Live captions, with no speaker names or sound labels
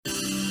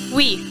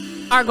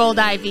We are Gold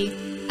Ivy,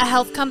 a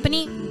health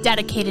company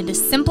dedicated to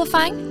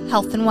simplifying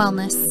health and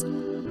wellness.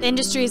 The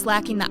industry is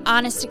lacking the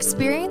honest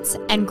experience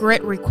and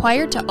grit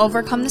required to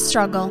overcome the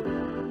struggle,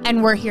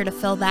 and we're here to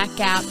fill that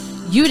gap.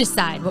 You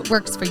decide what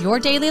works for your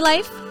daily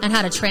life and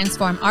how to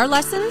transform our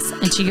lessons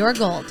into your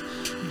gold.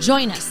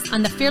 Join us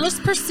on the fearless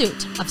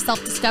pursuit of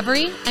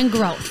self-discovery and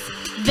growth.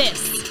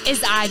 This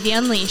is Ivy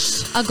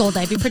Unleashed, a Gold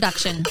Ivy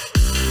production.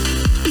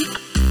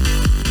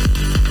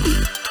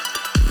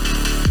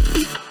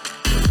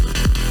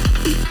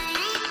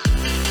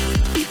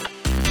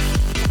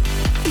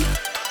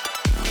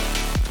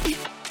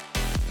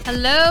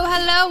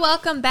 Hello,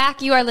 welcome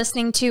back. You are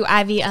listening to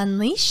Ivy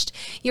Unleashed.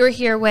 You are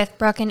here with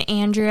Brooke and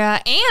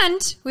Andrea,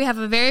 and we have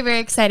a very, very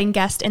exciting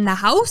guest in the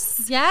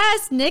house.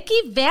 Yes, Nikki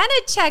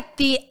Vanacek,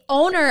 the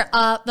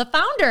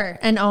founder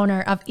and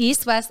owner of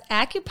East West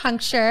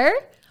Acupuncture.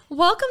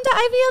 Welcome to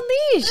Ivy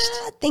Unleashed.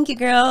 Thank you,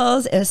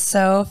 girls. It was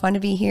so fun to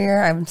be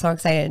here. I'm so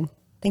excited.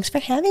 Thanks for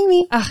having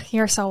me. Oh,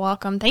 you're so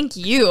welcome. Thank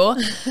you.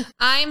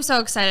 I'm so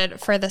excited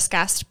for this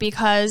guest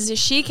because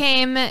she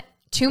came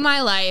to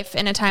my life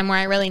in a time where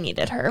I really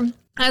needed her.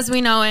 As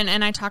we know,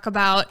 and I talk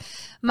about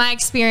my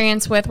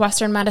experience with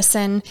Western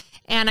medicine,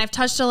 and I've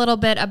touched a little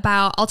bit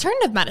about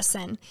alternative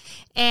medicine.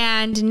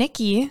 And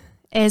Nikki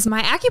is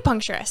my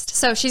acupuncturist.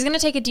 So she's going to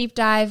take a deep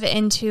dive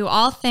into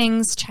all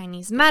things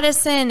Chinese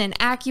medicine and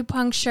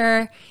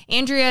acupuncture.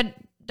 Andrea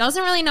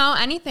doesn't really know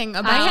anything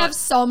about. I have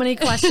so many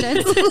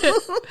questions.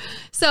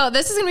 So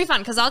this is going to be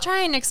fun because I'll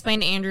try and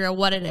explain to Andrea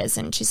what it is.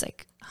 And she's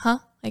like, huh?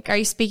 Like, are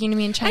you speaking to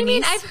me in Chinese? I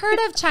mean, I've heard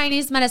of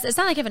Chinese medicine. It's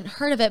not like I haven't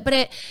heard of it,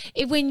 but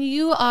when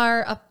you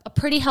are a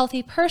pretty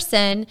healthy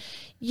person,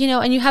 you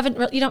know, and you don't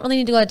really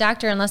need to go to a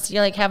doctor unless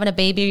you're like having a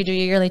baby or you do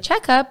your yearly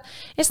checkup.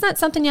 It's not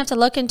something you have to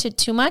look into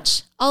too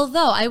much.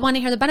 Although I want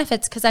to hear the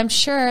benefits because I'm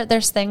sure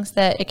there's things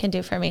that it can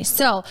do for me.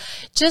 So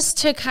just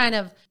to kind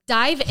of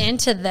dive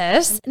into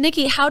this,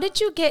 Nikki, how did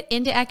you get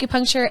into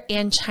acupuncture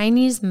and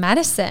Chinese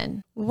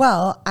medicine?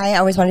 Well, I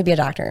always wanted to be a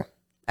doctor.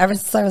 Ever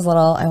since I was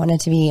little, I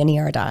wanted to be an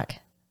ER doc.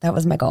 That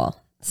was my goal.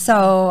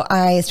 So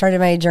I started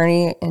my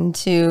journey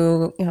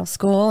into,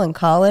 school and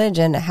college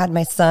and had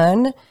my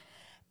son.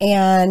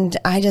 And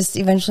I just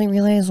eventually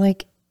realized,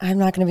 like, I'm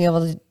not going to be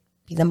able to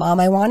be the mom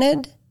I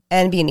wanted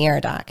and be an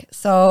ER doc.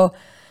 So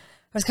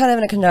I was kind of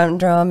in a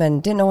conundrum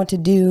and didn't know what to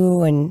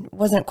do and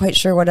wasn't quite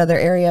sure what other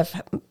area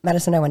of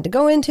medicine I wanted to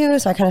go into.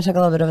 So I kind of took a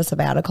little bit of a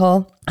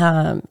sabbatical.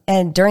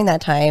 And during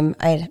that time,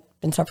 I had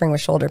been suffering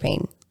with shoulder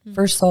pain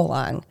for so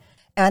long.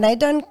 And I'd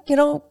done,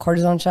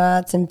 cortisone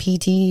shots and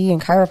PT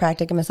and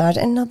chiropractic and massage,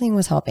 and nothing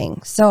was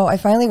helping. So I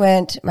finally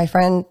went, my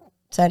friend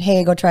said,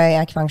 hey, go try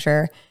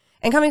acupuncture.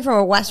 And coming from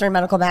a Western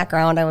medical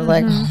background, I was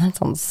like, oh, that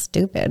sounds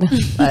stupid.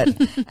 But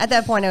at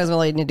that point, I was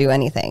willing to do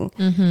anything.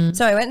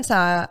 So I went and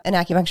saw an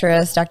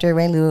acupuncturist, Dr.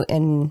 Ray Liu,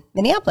 in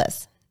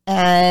Minneapolis.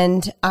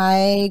 And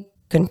I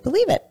couldn't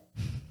believe it.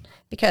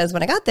 Because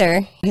when I got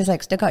there, he's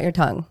like, stick out your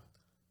tongue.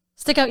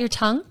 Stick out your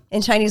tongue?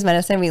 In Chinese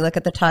medicine, we look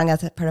at the tongue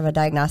as part of a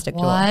diagnostic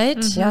tool.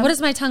 What? Yeah. What does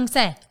my tongue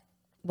say?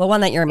 Well,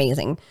 one, that you're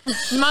amazing.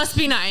 Must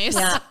be nice.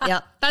 Yeah.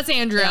 That's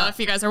Andrea, if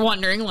you guys are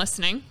wondering,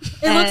 listening.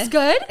 It looks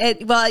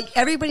good? Well,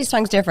 everybody's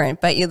tongue's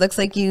different, but it looks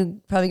like you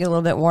probably get a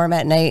little bit warm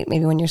at night,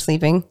 maybe when you're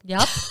sleeping.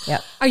 Yep.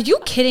 Yep. Are you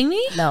kidding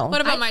me? No.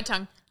 What about my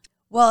tongue?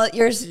 Well,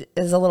 yours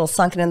is a little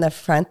sunken in the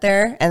front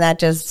there, and that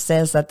just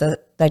says that the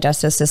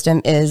digestive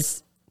system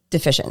is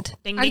deficient.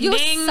 Ding, Are ding, you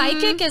ding. a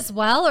psychic as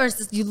well, or is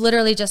this you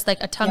literally just like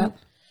a tongue? Yep.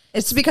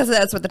 It's because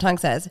that's what the tongue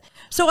says.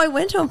 So I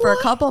went home for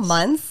a couple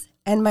months,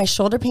 and my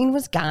shoulder pain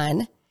was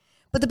gone.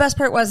 But the best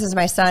part was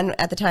my son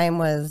at the time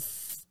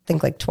was, I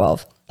think, like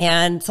 12.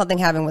 And something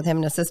happened with him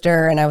and his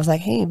sister. And I was like,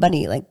 hey,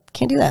 buddy, like,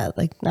 can't do that.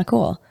 Like, not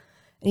cool.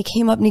 And he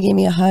came up and he gave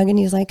me a hug. And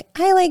he's like,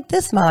 I like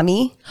this,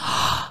 mommy.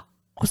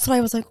 So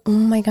I was like, oh,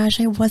 my gosh,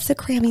 I was a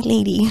crabby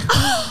lady.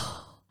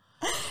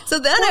 So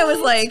then I was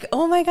like,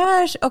 oh, my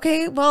gosh.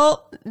 Okay,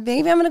 well,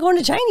 maybe I'm going to go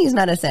into Chinese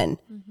medicine.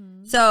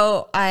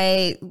 So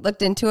I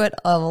looked into it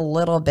a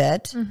little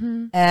bit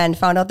and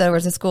found out there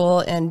was a school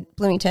in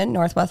Bloomington,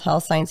 Northwest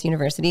Health Science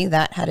University,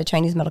 that had a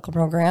Chinese medical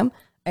program.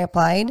 I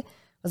applied,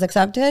 was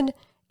accepted,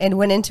 and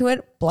went into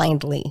it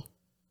blindly.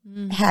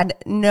 Had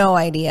no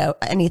idea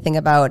anything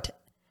about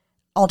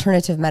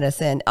alternative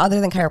medicine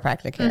other than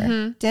chiropractic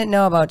care. Didn't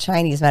know about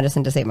Chinese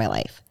medicine to save my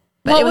life.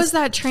 But What was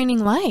that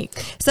training like?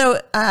 So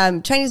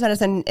Chinese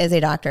medicine is a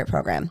doctorate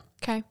program.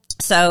 Okay.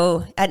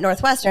 So at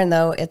Northwestern,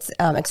 though, it's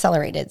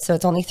accelerated. So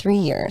it's only 3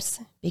 years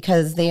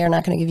because they are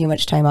not going to give you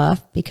much time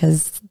off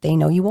because they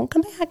know you won't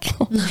come back.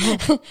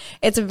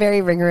 It's a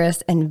very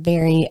rigorous and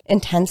very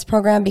intense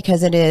program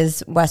because it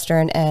is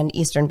Western and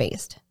Eastern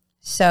based.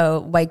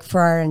 So like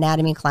for our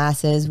anatomy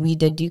classes, we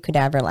did do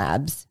cadaver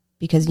labs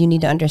because you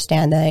need to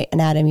understand the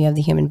anatomy of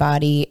the human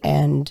body.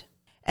 And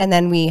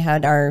then we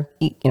had our,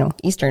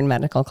 Eastern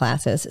medical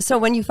classes. So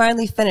when you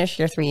finally finish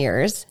your 3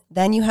 years,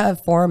 then you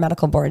have 4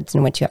 medical boards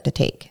in which you have to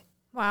take.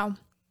 Wow.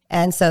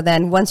 And so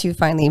then once you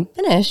finally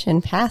finish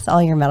and pass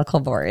all your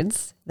medical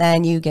boards,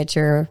 then you get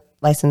your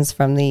license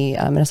from the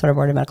Minnesota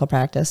Board of Medical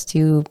Practice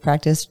to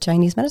practice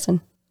Chinese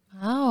medicine.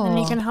 Oh. And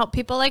you can help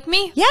people like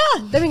me. Yeah,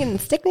 then we can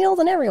stick needles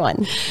in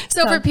everyone.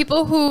 So for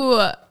people who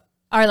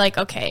are like,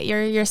 okay,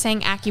 you're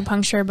saying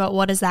acupuncture, but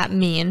what does that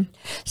mean?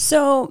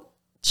 So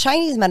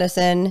Chinese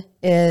medicine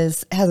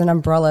has an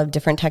umbrella of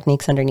different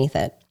techniques underneath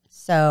it.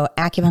 So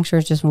acupuncture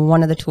is just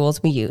one of the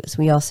tools we use.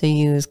 We also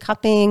use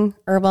cupping,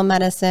 herbal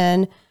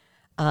medicine,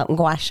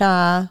 gua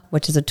sha,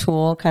 which is a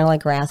tool kind of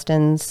like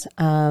Graston's.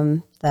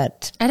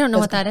 That I don't know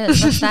what that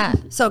is. What's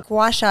that? So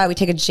gua sha, we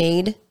take a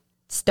jade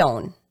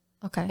stone,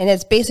 Okay. and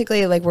it's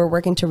basically like we're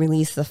working to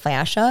release the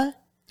fascia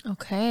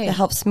Okay. to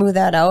help smooth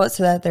that out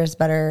so that there's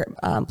better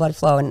blood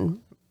flow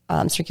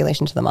and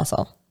circulation to the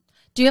muscle.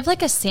 Do you have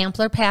like a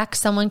sampler pack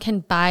someone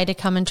can buy to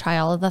come and try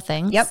all of the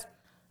things? Yep.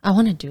 I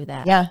want to do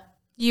that. Yeah.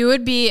 You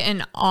would be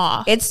in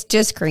awe. It's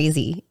just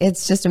crazy.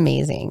 It's just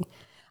amazing.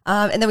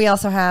 And then we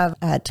also have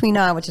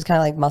Tuina, which is kind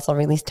of like muscle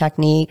release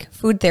technique,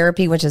 food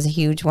therapy, which is a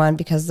huge one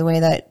because the way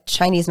that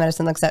Chinese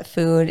medicine looks at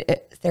food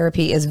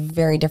therapy is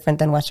very different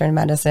than Western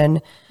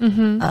medicine.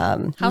 How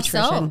Nutrition.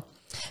 so?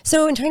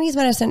 So in Chinese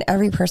medicine,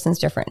 every person's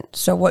different.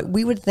 So what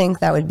we would think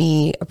that would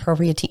be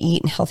appropriate to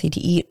eat and healthy to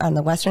eat on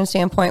the Western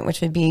standpoint, which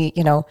would be,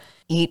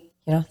 eat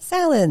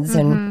salads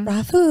and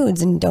raw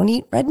foods and don't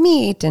eat red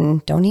meat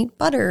and don't eat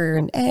butter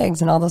and eggs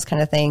and all those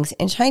kind of things.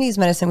 In Chinese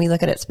medicine, we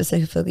look at it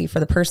specifically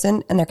for the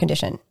person and their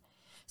condition.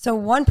 So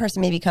one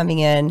person may be coming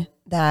in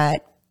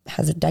that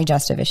has a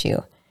digestive issue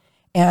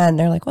and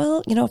they're like,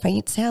 well, if I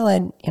eat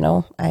salad,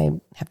 I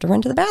have to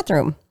run to the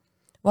bathroom.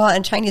 Well,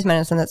 in Chinese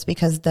medicine, that's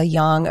because the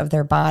yang of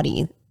their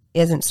body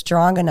isn't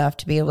strong enough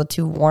to be able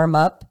to warm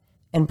up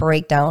and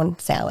break down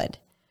salad.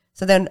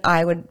 So then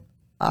I would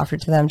offer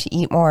to them to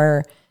eat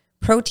more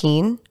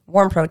protein,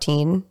 warm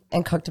protein,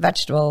 and cooked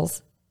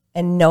vegetables,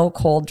 and no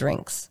cold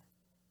drinks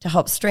to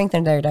help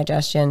strengthen their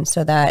digestion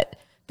so that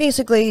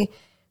basically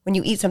when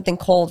you eat something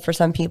cold for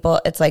some people,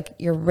 it's like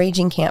your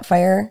raging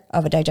campfire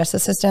of a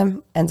digestive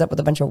system ends up with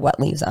a bunch of wet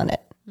leaves on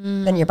it.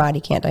 Then your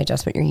body can't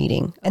digest what you're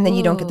eating, and then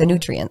you don't get the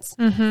nutrients.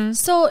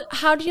 So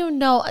how do you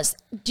know?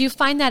 Do you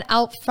find that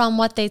out from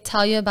what they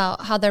tell you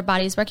about how their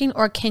body's working,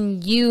 or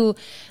can you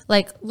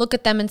look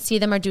at them and see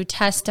them or do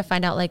tests to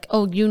find out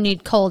oh, you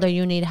need cold or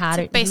you need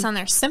hot? Based on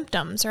their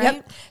symptoms, right?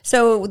 Yep.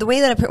 So the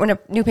way that when a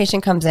new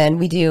patient comes in,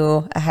 we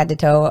do a head to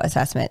toe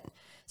assessment.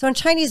 So in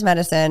Chinese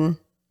medicine,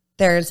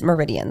 there's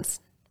meridians,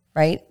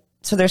 right?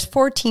 So there's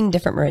 14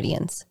 different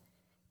meridians,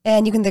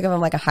 and you can think of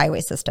them like a highway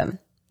system.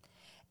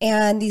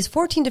 And these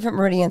 14 different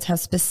meridians have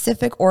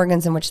specific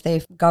organs in which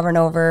they govern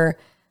over,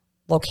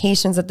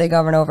 locations that they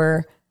govern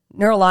over,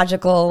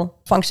 neurological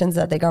functions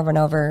that they govern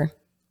over.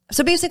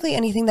 So basically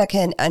anything that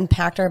can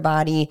impact our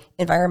body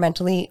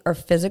environmentally or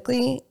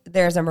physically,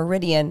 there's a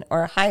meridian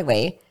or a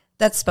highway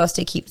that's supposed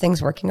to keep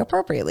things working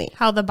appropriately.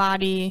 How the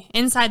body,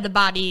 inside the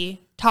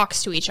body,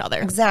 talks to each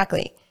other.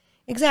 Exactly.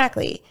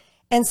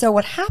 And so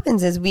what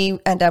happens is we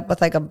end up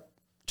with a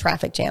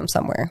traffic jam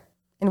somewhere.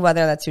 And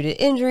whether that's due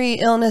to injury,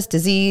 illness,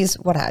 disease,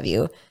 what have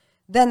you,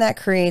 then that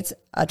creates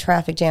a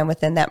traffic jam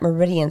within that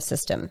meridian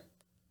system.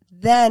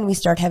 Then we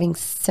start having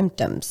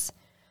symptoms.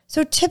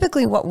 So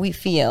typically what we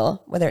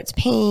feel, whether it's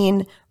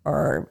pain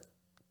or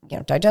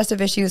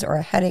digestive issues or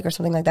a headache or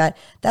something like that,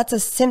 that's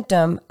a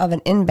symptom of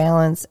an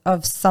imbalance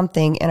of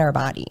something in our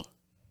body.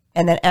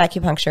 And then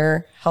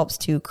acupuncture helps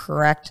to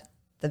correct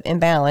the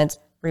imbalance,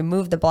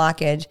 remove the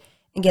blockage,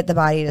 and get the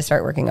body to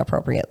start working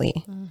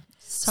appropriately.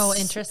 So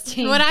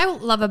interesting. What I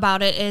love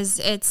about it is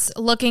it's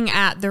looking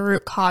at the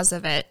root cause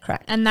of it.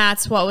 Correct. And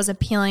that's what was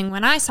appealing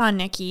when I saw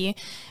Nikki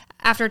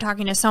after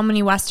talking to so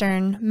many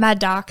Western med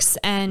docs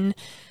and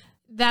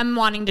them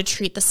wanting to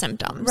treat the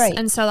symptoms. Right.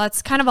 And so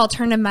that's kind of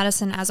alternative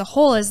medicine as a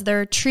whole is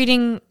they're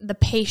treating the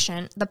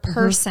patient, the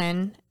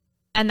person.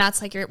 And that's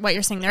what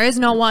you're saying. There is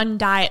no one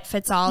diet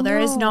fits all. There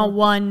is no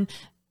one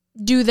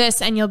do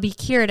this and you'll be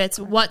cured. It's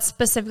what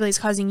specifically is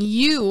causing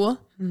you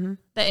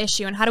the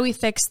issue and how do we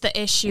fix the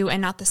issue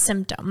and not the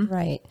symptom.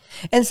 Right.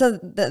 And so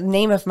the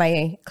name of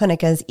my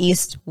clinic is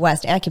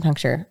East-West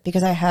Acupuncture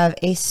because I have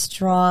a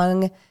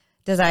strong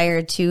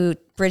desire to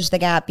bridge the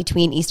gap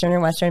between Eastern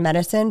and Western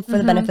medicine for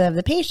the benefit of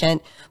the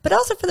patient, but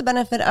also for the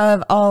benefit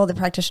of all the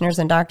practitioners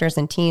and doctors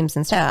and teams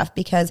and staff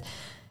because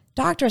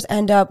doctors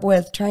end up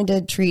with trying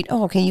to treat,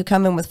 you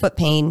come in with foot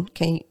pain.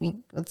 Okay,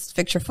 let's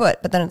fix your foot.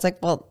 But then it's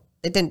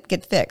it didn't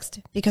get fixed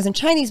because in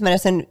Chinese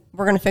medicine,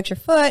 we're going to fix your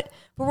foot,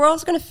 but we're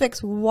also going to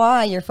fix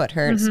why your foot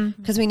hurts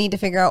because we need to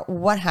figure out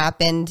what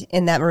happened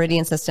in that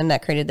meridian system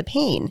that created the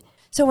pain.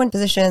 So when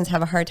physicians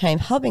have a hard time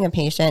helping a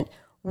patient,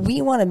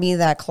 we want to be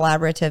that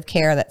collaborative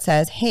care that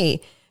says,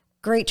 hey,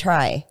 great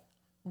try.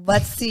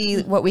 Let's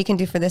see what we can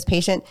do for this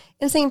patient.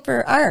 And same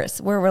for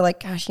ours, where we're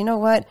like, gosh, you know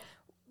what?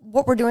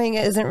 What we're doing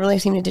isn't really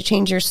seeming to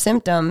change your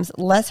symptoms.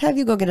 Let's have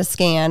you go get a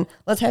scan.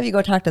 Let's have you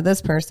go talk to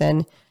this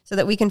person so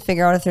that we can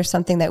figure out if there's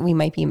something that we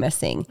might be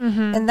missing.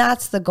 And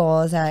that's the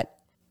goal, is that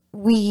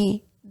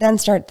we then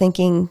start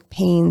thinking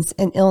pains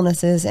and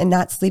illnesses and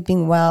not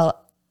sleeping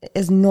well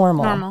is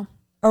normal.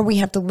 Or we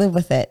have to live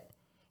with it.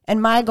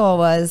 And my goal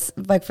was,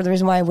 for the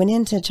reason why I went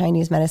into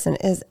Chinese medicine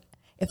is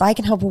if I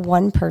can help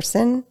one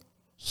person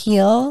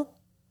heal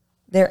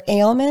their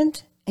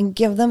ailment and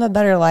give them a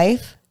better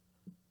life,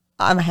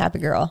 I'm a happy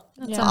girl.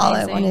 That's all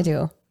I want to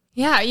do.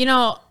 Yeah. You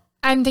know,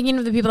 I'm thinking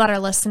of the people that are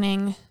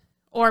listening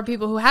or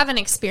people who haven't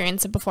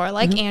experienced it before,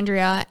 like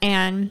Andrea,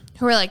 and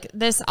who are like,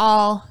 this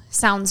all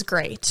sounds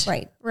great.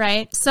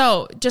 Right.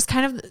 So just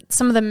kind of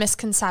some of the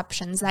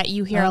misconceptions that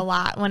you hear a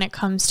lot when it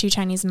comes to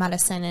Chinese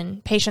medicine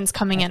and patients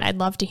coming in. I'd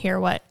love to hear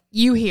what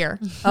you hear.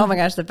 Oh my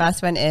gosh. The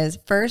best one is,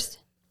 first,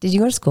 did you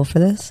go to school for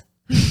this?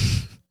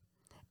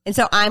 And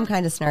so I'm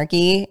kind of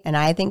snarky and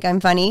I think I'm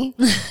funny.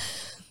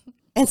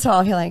 And so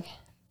I'll be like,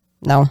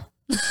 no.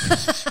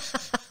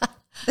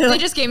 They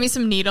just gave me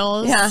some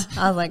needles. Yeah.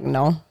 I was like,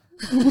 no.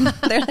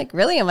 They're like,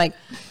 really? I'm like,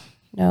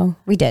 no,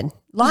 we did.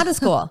 Lots of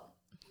school.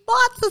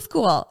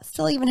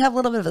 Still even have a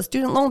little bit of a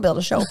student loan bill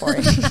to show for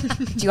it.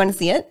 Do you want to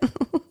see it?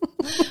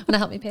 Want to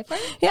help me pay for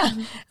it? Yeah.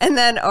 And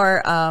then,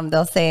 or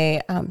they'll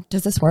say,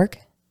 does this work?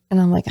 And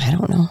I'm like, I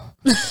don't know.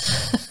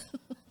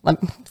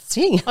 Let's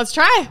see. Let's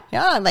try.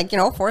 Yeah. I'm like,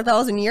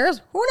 4,000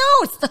 years. Who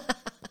knows?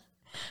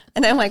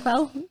 And I'm like,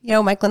 well,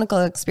 my clinical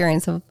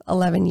experience of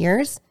 11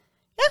 years.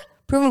 Yeah.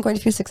 Proven quite a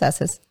few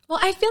successes. Well,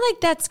 I feel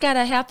like that's got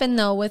to happen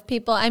though with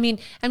people. I mean,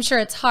 I'm sure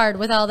it's hard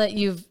with all that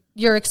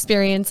your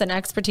experience and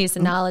expertise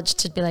and knowledge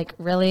to be like,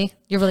 really?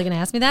 You're really going to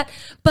ask me that?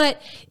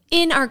 But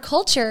in our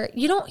culture,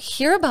 you don't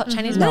hear about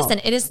Chinese medicine.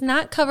 It is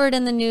not covered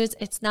in the news.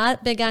 It's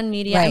not big on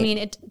media. Right. I mean,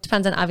 it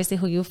depends on obviously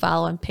who you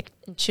follow and pick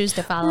and choose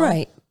to follow.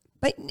 Right.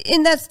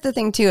 And that's the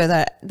thing too, is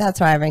that's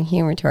why I bring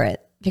humor to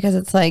it, because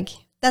it's like,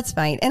 that's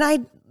fine.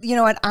 And you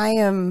know what?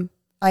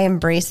 I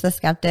embrace the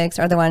skeptics,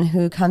 or the one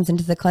who comes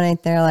into the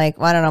clinic. They're like,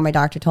 well, I don't know. My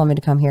doctor told me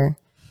to come here.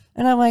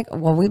 And I'm like,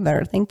 well, we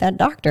better thank that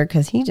doctor,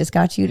 because he just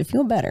got you to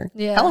feel better.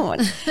 Yeah. Tell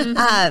him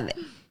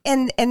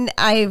one. And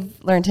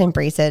I've learned to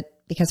embrace it,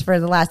 because for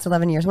the last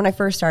 11 years, when I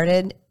first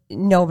started,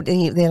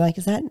 they're like,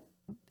 is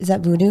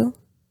that voodoo?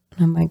 And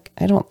I'm like,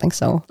 I don't think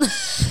so.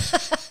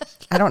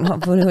 I don't know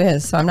what voodoo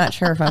is, so I'm not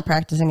sure if I'm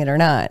practicing it or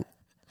not.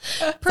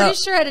 Pretty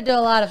sure I had to do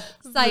a lot of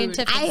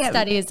scientific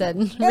studies and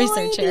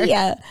research here.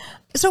 Yeah.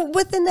 So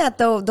within that,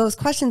 though, those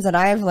questions that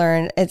I've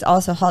learned, it's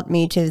also helped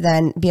me to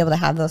then be able to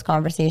have those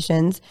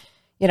conversations.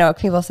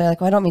 People say like,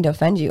 well, I don't mean to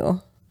offend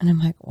you. And I'm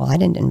like, well, I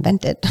didn't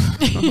invent it.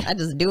 I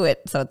just do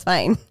it. So it's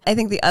fine. I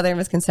think the other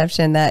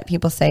misconception that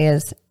people say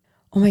is,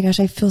 oh my gosh,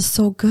 I feel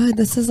so good.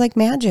 This is like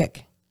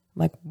magic.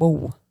 I'm like,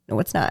 whoa. No,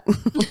 it's not.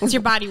 It's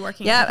your body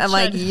working. Yeah, I'm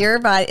like, your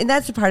body. And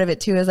that's a part of it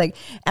too, is like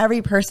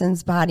every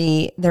person's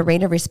body, their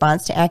rate of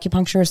response to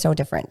acupuncture is so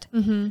different.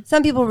 Mm-hmm.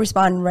 Some people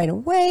respond right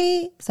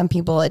away. Some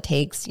people, it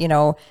takes,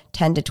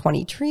 10 to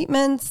 20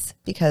 treatments,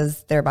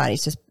 because their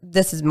body's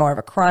this is more of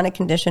a chronic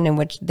condition in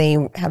which they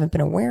haven't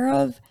been aware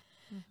of.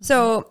 Mm-hmm.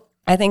 So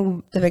I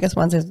think the biggest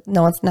ones is,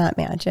 no, it's not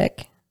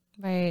magic.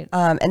 Right.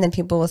 And then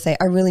people will say,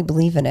 I really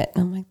believe in it.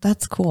 And I'm like,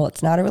 that's cool.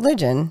 It's not a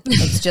religion.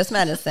 It's just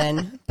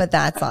medicine. But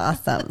that's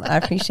awesome. I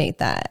appreciate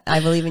that. I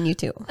believe in you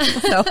too.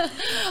 So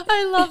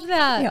I love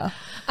that. Yeah.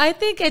 I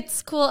think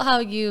it's cool how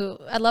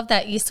I love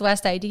that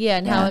East-West idea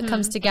and how it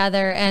comes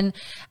together. And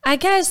I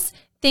guess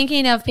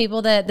thinking of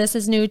people that this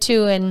is new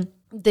to, and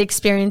the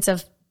experience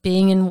of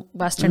being in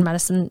Western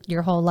medicine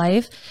your whole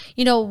life,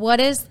 what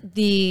is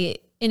the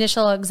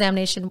initial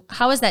examination?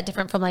 How is that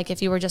different from like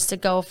if you were just to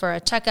go for a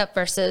checkup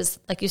versus,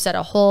 like you said,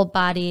 a whole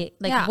body?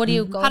 Like, what do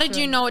you go How did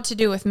you know what to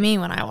do with me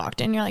when I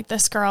walked in? You're like,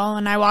 this girl.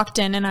 And I walked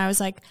in and I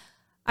was like,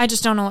 I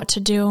just don't know what to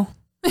do.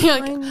 You're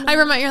like, I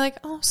remember, you're like,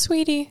 oh,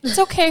 sweetie, it's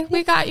okay.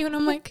 We got you. And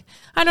I'm like,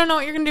 I don't know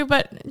what you're going to do,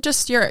 but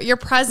just your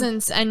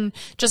presence and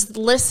just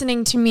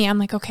listening to me. I'm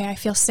like, okay, I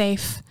feel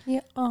safe.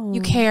 Yeah. Oh.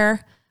 You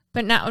care.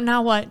 But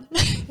now what?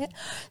 Yeah.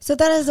 So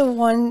that is the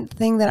one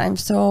thing that I'm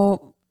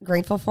so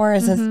grateful for,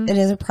 is it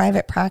is a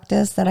private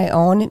practice that I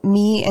own.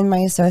 Me and my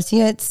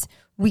associates,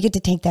 we get to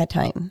take that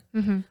time.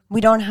 Mm-hmm.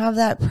 We don't have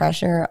that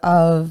pressure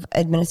of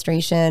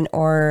administration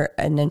or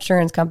an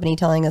insurance company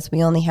telling us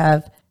we only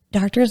have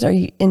doctors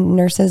and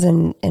nurses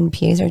and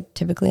PAs are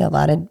typically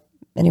allotted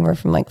anywhere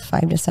from like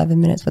 5 to 7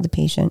 minutes with a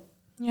patient.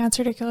 Yeah, it's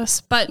ridiculous.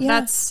 But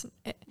that's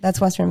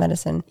Western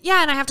medicine.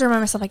 Yeah, and I have to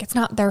remind myself, like, it's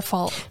not their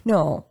fault.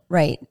 No,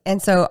 right.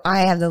 And so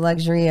I have the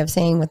luxury of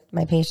saying with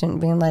my patient,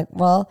 being like,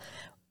 well,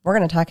 we're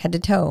going to talk head to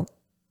toe.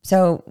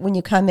 So when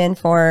you come in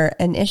for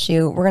an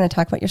issue, we're going to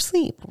talk about your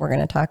sleep. We're going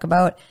to talk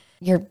about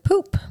your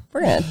poop.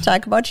 We're going to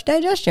talk about your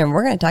digestion.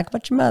 We're going to talk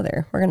about your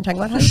mother. We're going to talk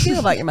about how you feel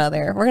about your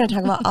mother. We're going to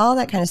talk about all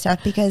that kind of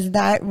stuff, because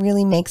that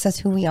really makes us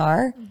who we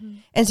are. Mm-hmm.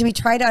 And so we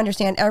try to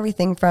understand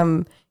everything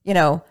from,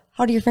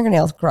 how do your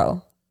fingernails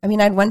grow? I mean,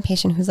 I had one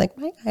patient who's like,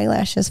 my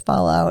eyelashes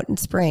fall out in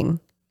spring.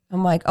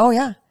 I'm like, oh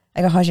yeah.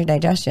 I go, how's your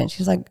digestion?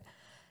 She's like,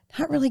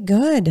 not really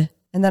good.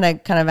 And then I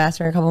kind of asked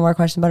her a couple more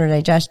questions about her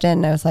digestion.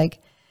 And I was like,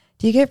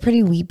 do you get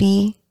pretty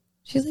weepy?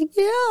 She's like,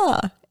 yeah.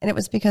 And it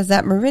was because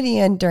that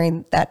meridian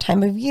during that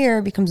time of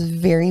year becomes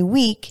very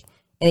weak,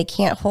 and it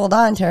can't hold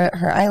on to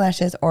her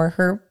eyelashes or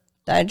her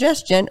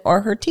digestion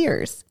or her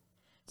tears.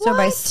 So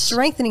by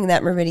strengthening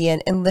that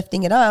meridian and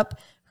lifting it up,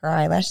 her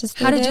eyelashes.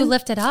 How did you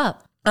lift it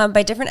up?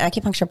 By different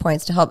acupuncture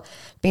points to help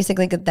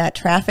basically get that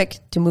traffic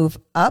to move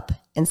up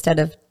instead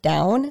of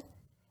down.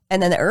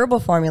 And then the herbal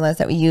formulas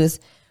that we use,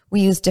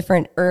 We use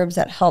different herbs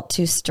that help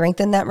to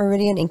strengthen that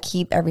meridian and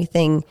keep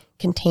everything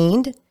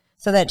contained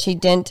so that she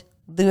didn't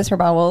lose her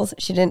bowels,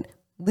 she didn't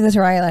lose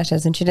her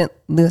eyelashes, and she didn't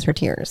lose her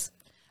tears.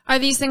 Are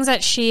these things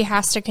that she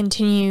has to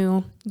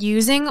continue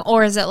using,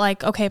 or is it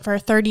like, okay, for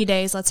 30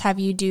 days, let's have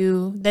you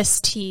do this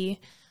tea,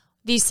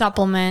 these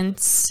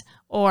supplements,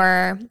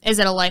 or is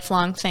it a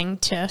lifelong thing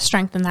to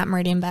strengthen that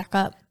meridian back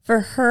up?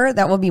 For her,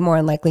 that will be more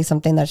than likely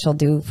something that she'll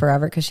do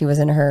forever because she was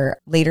in her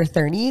later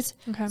 30s.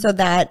 Okay. So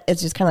that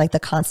is just kind of like the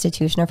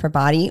constitution of her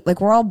body. Like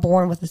we're all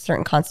born with a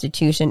certain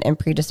constitution and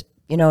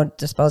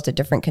disposed to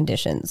different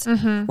conditions.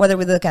 Whether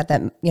we look at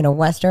that,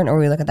 Western or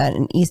we look at that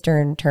in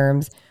Eastern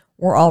terms,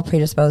 we're all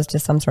predisposed to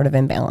some sort of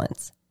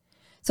imbalance.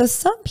 So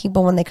some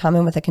people, when they come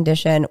in with a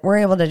condition, we're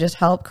able to just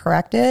help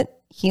correct it,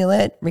 heal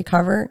it,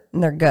 recover,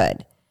 and they're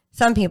good.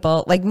 Some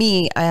people, like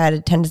me, I had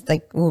a tendency,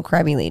 like, ooh,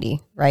 crabby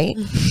lady, right?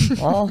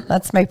 Well,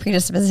 that's my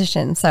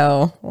predisposition.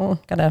 So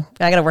I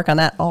gotta work on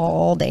that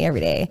all day,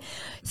 every day.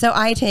 So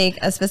I take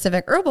a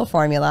specific herbal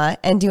formula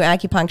and do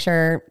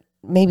acupuncture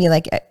maybe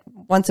like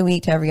once a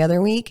week to every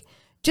other week,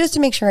 just to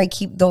make sure I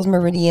keep those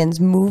meridians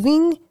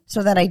moving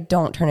so that I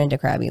don't turn into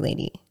crabby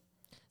lady.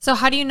 So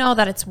how do you know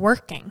that it's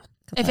working?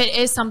 If it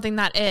is something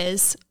that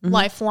is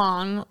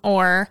lifelong,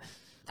 or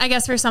I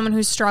guess for someone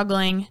who's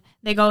struggling,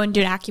 they go and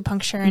do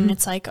acupuncture and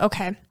it's like,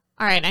 okay,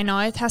 all right, I know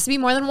it has to be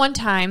more than one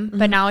time,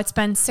 but now it's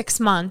been 6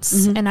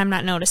 months and I'm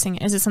not noticing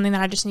it. Is it something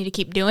that I just need to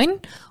keep doing,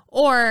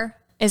 or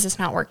is this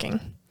not working?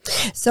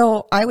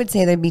 So I would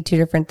say there'd be two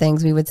different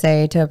things we would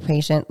say to a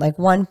patient. Like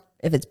one,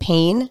 if it's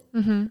pain,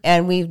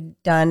 and we've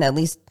done at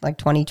least like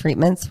 20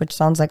 treatments, which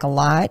sounds like a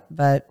lot,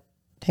 but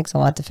it takes a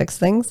lot to fix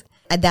things.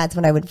 And that's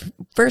when I would,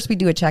 first we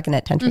do a check-in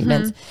at 10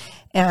 treatments.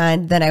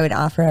 And then I would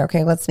offer,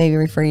 okay, let's maybe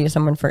refer you to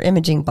someone for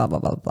imaging, blah, blah,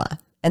 blah, blah.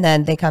 And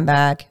then they come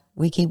back,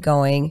 we keep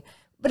going.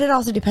 But it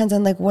also depends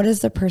on like, what is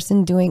the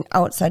person doing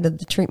outside of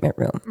the treatment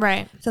room?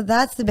 Right. So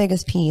that's the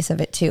biggest piece of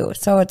it too.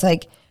 So it's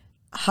like,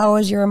 how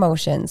is your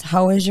emotions?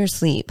 How is your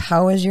sleep?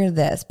 How is your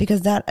this?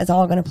 Because that is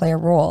all going to play a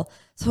role.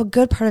 So a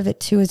good part of it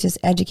too is just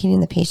educating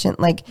the patient.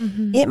 Like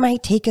it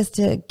might take us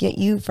to get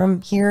you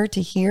from here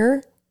to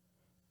here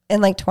in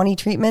like 20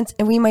 treatments,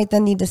 and we might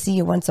then need to see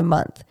you once a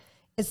month.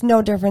 It's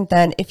no different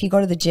than if you go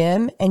to the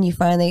gym and you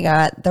finally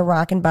got the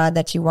rockin' bod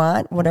that you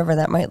want, whatever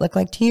that might look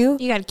like to you.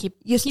 You got to keep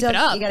it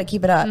up. You got to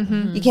keep it up.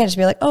 Mm-hmm. You can't just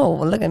be like, oh,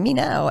 well, look at me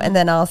now. And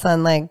then all of a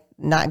sudden like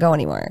not go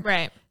anymore.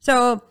 Right.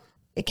 So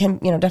it can,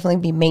 definitely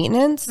be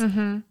maintenance,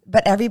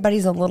 but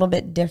everybody's a little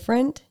bit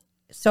different.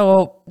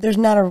 So there's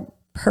not a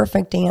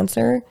perfect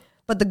answer,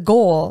 but the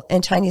goal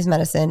in Chinese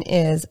medicine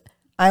is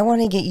I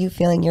want to get you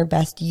feeling your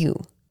best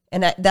you.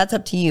 And that's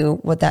up to you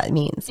what that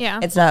means. Yeah.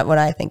 It's not what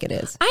I think it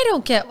is. I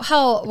don't get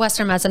how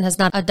Western medicine has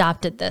not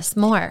adopted this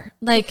more.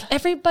 Like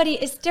everybody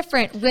is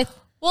different with.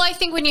 Well, I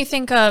think when you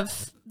think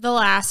of the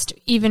last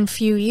even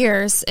few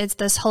years, it's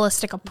this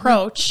holistic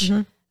approach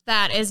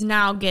that is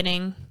now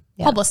getting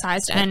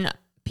publicized, and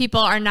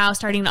people are now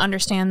starting to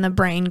understand the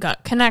brain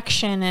gut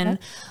connection and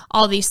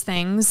all these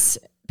things.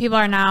 People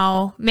are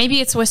now,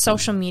 maybe it's with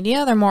social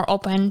media, they're more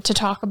open to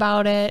talk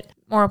about it,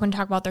 more open to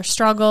talk about their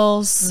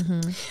struggles.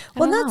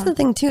 Well, that's the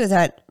thing too, is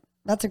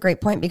that's a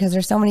great point, because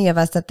there's so many of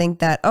us that think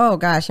that, oh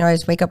gosh, I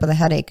just wake up with a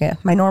headache,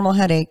 my normal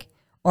headache,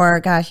 or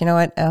gosh, you know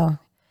what? Oh,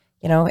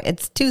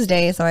 it's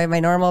Tuesday, so I have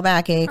my normal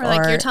backache. Or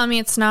like you're telling me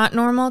it's not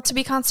normal to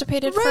be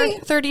constipated for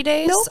 30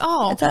 days? Nope.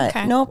 Oh,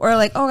 okay. Nope. Or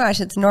like, oh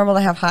gosh, it's normal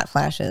to have hot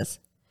flashes.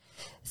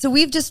 So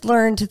we've just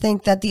learned to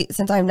think that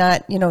since I'm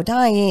not,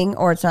 dying,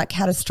 or it's not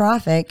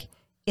catastrophic,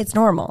 it's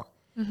normal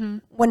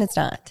when it's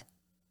not.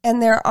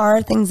 And there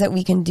are things that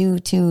we can do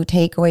to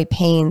take away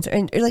pains.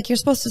 Or like you're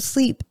supposed to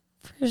sleep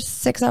for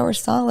 6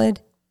 hours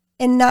solid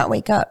and not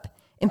wake up.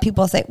 And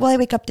people say, well, I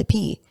wake up to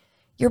pee.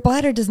 Your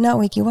bladder does not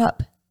wake you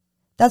up.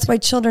 That's why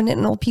children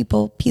and old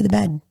people pee the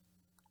bed.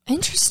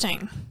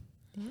 Interesting.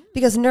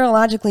 Because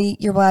neurologically,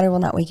 your bladder will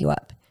not wake you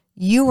up.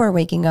 You are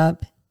waking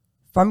up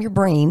from your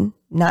brain,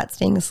 not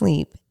staying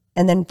asleep,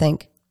 and then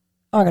think,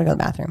 oh, I got to go to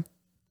the bathroom.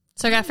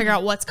 So I got to figure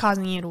out what's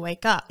causing you to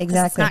wake up.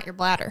 Exactly. It's not your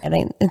bladder.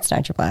 It's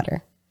not your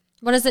bladder.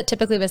 What is it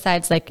typically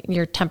besides like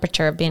your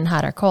temperature of being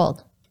hot or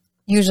cold?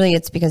 Usually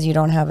it's because you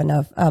don't have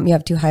enough, you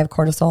have too high of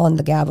cortisol, and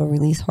the GABA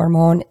release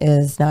hormone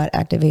is not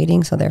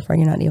activating. So therefore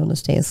you're not able to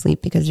stay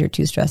asleep because you're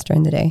too stressed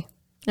during the day.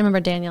 I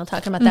remember Daniel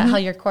talking about that, how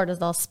your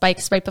cortisol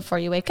spikes right before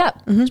you wake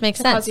up, which makes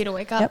sense. Cause you to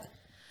wake up. Yep.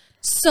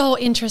 So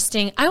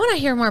interesting. I want to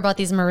hear more about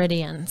these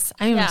meridians.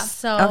 I'm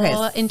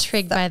so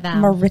intrigued by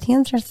them.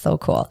 Meridians are so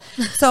cool.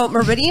 So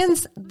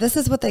meridians, this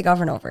is what they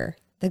govern over.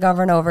 They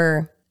govern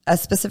over a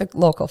specific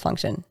local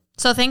function.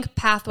 So think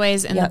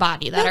pathways in the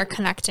body that are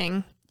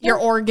connecting your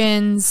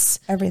organs.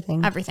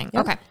 Everything. Yep.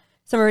 Okay.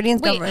 So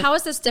meridians Wait, govern. how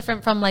is this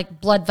different from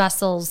like blood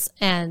vessels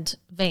and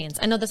veins?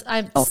 I know this,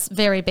 it's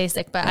very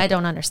basic, but I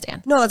don't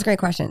understand. No, that's a great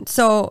question.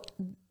 So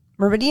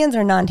meridians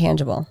are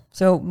non-tangible.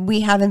 So we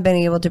haven't been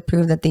able to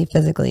prove that they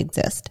physically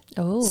exist.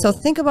 Oh. So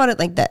think about it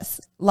like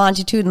this.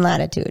 Longitude and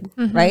latitude,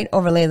 right?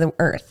 Overlay the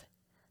earth.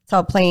 It's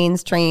how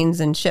planes, trains,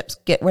 and ships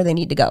get where they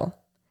need to go.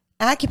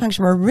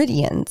 Acupuncture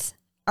meridians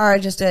are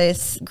just a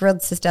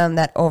grid system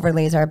that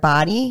overlays our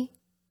body,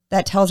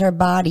 that tells our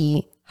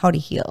body how to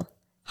heal,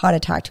 how to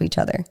talk to each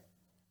other,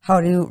 how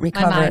to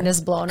recover. My mind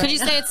is blown. Could you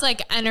say it's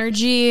like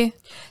energy?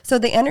 So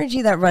the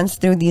energy that runs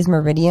through these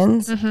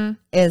meridians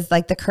is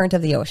like the current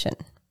of the ocean,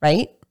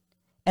 right?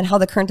 And how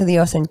the current of the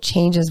ocean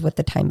changes with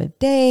the time of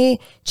day,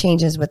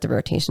 changes with the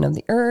rotation of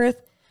the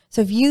earth.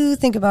 So if you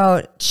think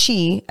about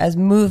chi as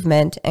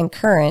movement and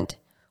current,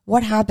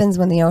 what happens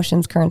when the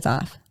ocean's current's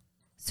off?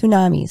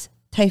 Tsunamis,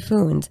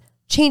 typhoons,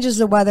 changes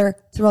the weather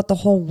throughout the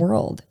whole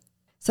world.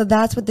 So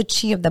that's what the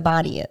chi of the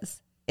body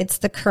is. It's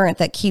the current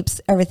that keeps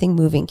everything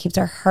moving, keeps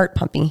our heart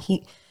pumping.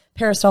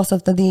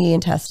 Peristalsis of the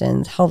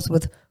intestines helps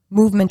with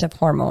movement of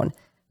hormone,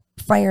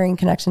 firing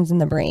connections in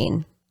the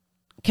brain,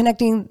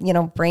 connecting,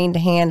 brain to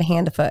hand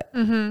to foot.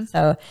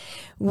 So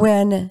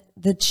when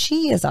the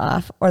chi is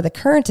off or the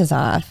current is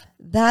off,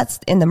 that's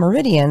in the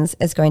meridians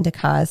is going to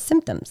cause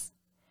symptoms.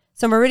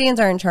 So meridians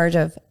are in charge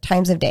of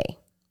times of day.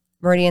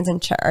 Meridians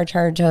are in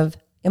charge of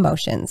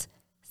emotions,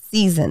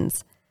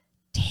 seasons,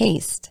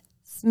 taste,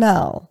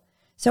 smell.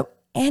 So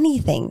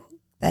anything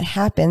that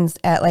happens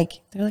at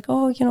they're like,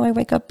 oh, I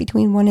wake up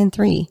between 1 and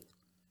 3.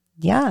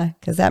 Yeah,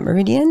 because that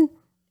meridian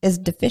is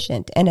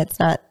deficient and it's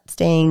not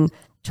staying,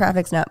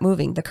 traffic's not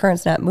moving, the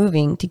current's not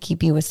moving to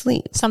keep you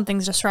asleep.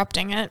 Something's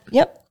disrupting it.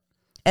 Yep.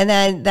 And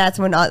then that's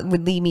when it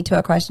would lead me to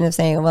a question of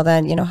saying, well,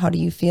 then, how do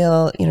you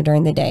feel,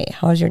 during the day?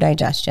 How's your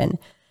digestion?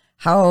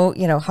 How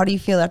do you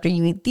feel after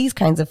you eat these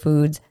kinds of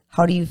foods?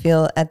 How do you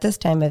feel at this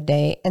time of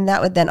day? And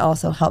that would then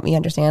also help me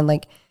understand,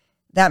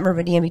 that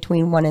meridian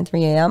between 1 and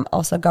 3 a.m.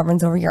 also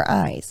governs over your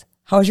eyes.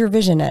 How's your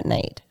vision at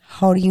night?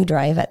 How do you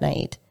drive at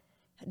night?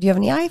 Do you have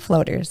any eye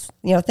floaters?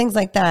 Things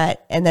like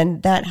that. And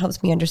then that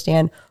helps me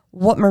understand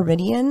what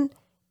meridian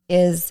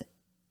is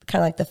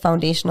kind of like the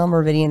foundational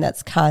meridian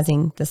that's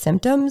causing the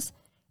symptoms.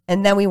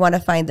 And then we want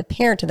to find the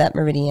pair to that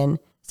meridian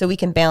so we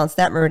can balance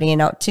that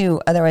meridian out too.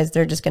 Otherwise,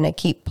 they're just going to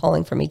keep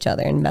pulling from each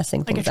other and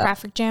messing things up. Like a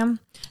traffic jam.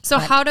 So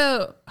how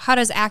does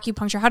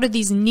acupuncture, how do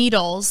these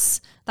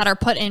needles that are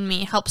put in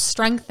me help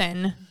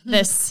strengthen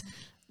this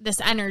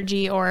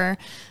energy or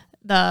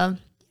the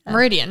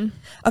meridian?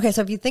 Okay,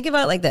 so if you think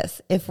about it like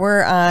this, if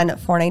we're on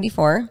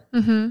 494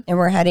 and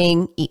we're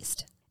heading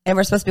east and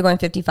we're supposed to be going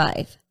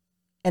 55,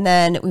 and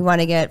then we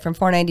want to get from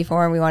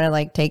 494 and we want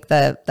to take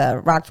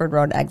the Rockford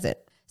Road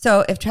exit.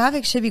 So if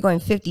traffic should be going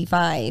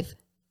 55,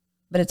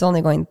 but it's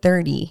only going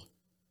 30,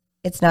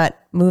 it's not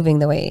moving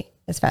the way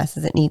as fast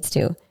as it needs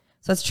to.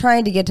 So it's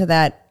trying to get to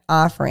that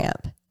off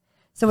ramp.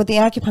 So what the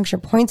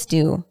acupuncture points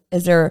do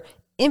is they're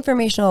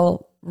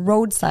informational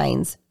road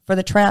signs for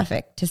the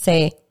traffic to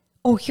say,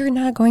 oh, you're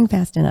not going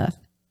fast enough.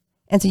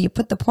 And so you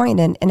put the point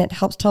in and it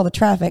helps tell the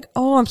traffic,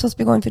 oh, I'm supposed to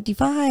be going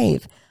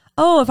 55.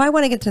 Oh, if I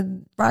want to get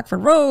to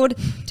Rockford Road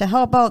to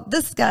help out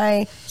this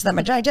guy so that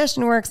my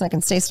digestion works and I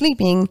can stay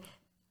sleeping,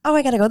 oh,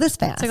 I got to go this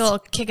fast. It's like a little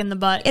kick in the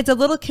butt. It's a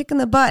little kick in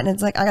the butt. And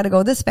it's like, I got to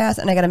go this fast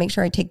and I got to make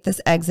sure I take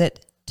this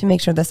exit to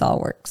make sure this all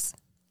works.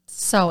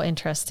 So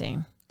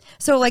interesting.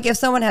 So if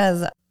someone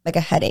has a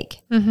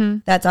headache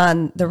that's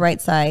on the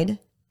right side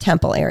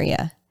temple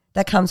area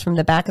that comes from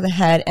the back of the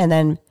head and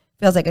then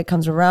feels like it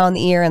comes around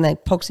the ear and then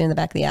pokes you in the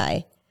back of the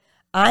eye,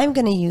 I'm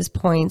going to use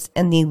points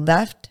in the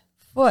left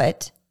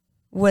foot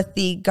with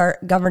the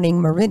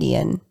governing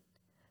meridian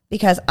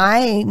because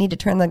I need to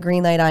turn the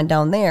green light on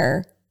down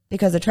there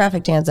because the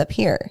traffic jam's up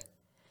here.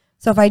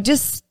 So if I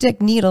just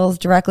stick needles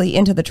directly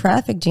into the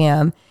traffic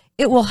jam,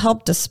 it will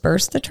help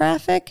disperse the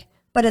traffic,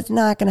 but it's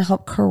not going to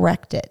help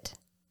correct it.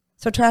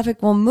 So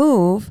traffic will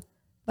move,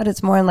 but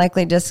it's more than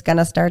likely just going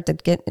to start to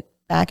get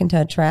back into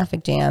a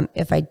traffic jam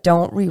if I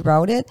don't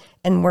reroute it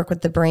and work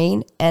with the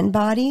brain and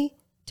body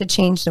to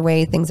change the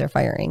way things are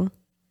firing.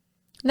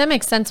 That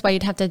makes sense why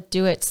you'd have to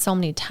do it so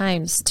many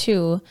times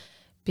too,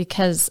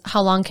 because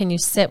how long can you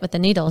sit with the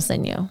needles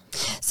in you?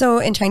 So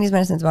in Chinese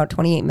medicine, it's about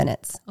 28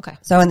 minutes. Okay.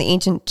 So in the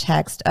ancient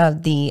text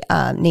of the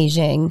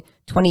Neijing,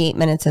 28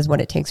 minutes is what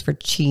it takes for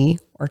qi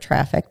or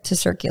traffic to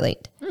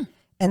circulate.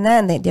 And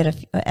then they did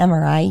an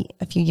MRI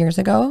a few years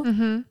ago,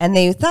 and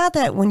they thought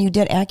that when you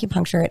did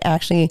acupuncture, it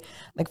actually,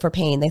 for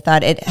pain, they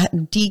thought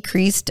it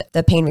decreased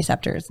the pain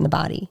receptors in the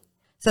body.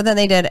 So then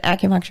they did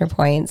acupuncture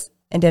points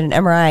and did an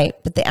MRI,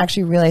 but they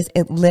actually realized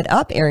it lit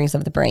up areas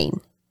of the brain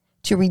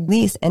to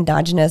release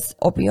endogenous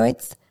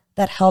opioids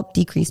that help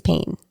decrease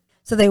pain.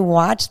 So they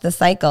watched the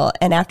cycle,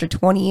 and after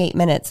 28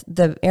 minutes,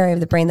 the area of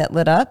the brain that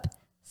lit up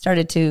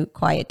started to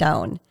quiet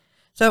down.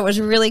 So it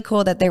was really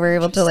cool that they were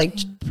able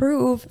to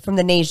prove from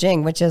the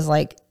Neijing, which is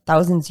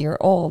thousands year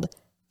old,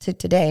 to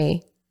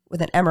today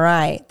with an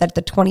MRI that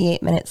the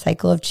 28-minute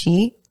cycle of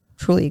qi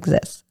truly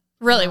exists.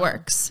 Really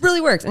works.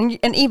 Really works.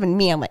 And even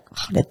me, I'm like,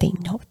 how did they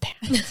know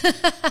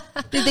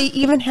that? Did they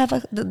even have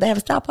a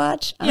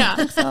stopwatch? I don't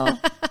think so.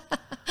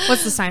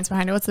 What's the science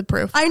behind it? What's the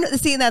proof? I know.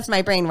 See, that's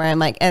my brain where I'm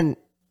like,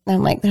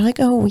 they're like,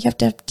 oh, we have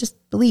to just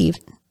believe.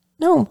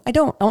 No, I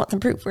don't. I want some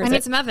proof. I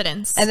need some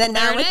evidence. And then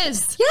there now it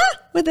is.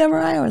 Yeah, with the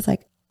MRI, I was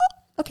like,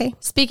 oh, okay.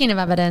 Speaking of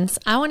evidence,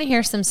 I want to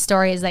hear some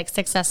stories,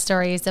 success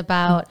stories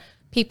about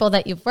people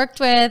that you've worked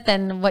with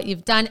and what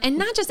you've done, and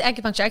not just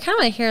acupuncture. I kind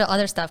of want to hear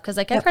other stuff because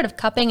like I've heard of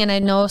cupping, and I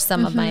know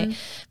some of my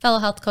fellow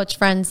health coach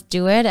friends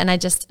do it, and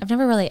I've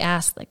never really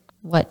asked like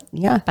what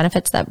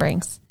benefits that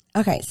brings.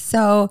 Okay,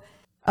 so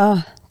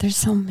there's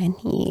so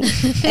many.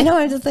 I know,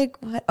 I'm just like,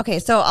 what? Okay,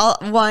 so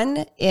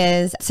one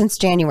is since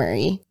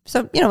January,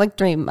 so like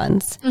 3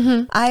 months,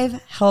 I've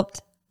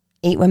helped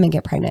 8 women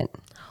get pregnant.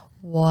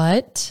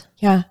 What?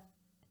 Yeah,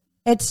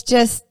 it's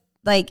just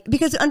like,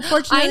 because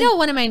unfortunately, I know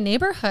one in my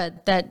neighborhood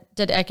that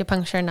did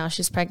acupuncture and now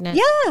she's pregnant.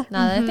 Yeah.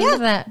 Now that I think of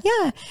that.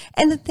 Yeah.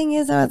 And the thing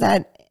is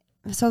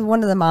so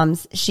one of the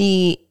moms,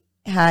 she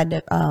has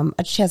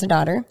a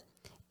daughter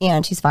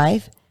and she's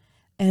 5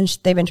 and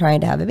they've been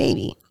trying to have a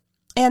baby.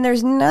 And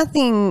there's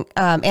nothing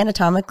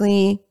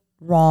anatomically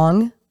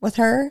wrong with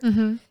her.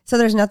 So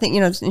there's nothing,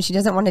 and she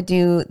doesn't want to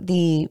do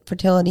the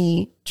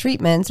fertility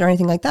treatments or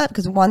anything like that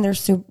because 1,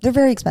 they're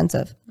very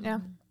expensive.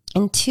 Yeah.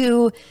 And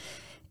 2,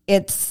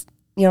 it's,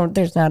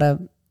 there's not a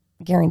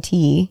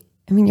guarantee.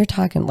 I mean, you're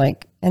talking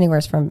like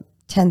anywhere from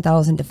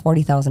 $10,000 to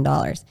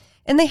 $40,000.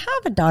 And they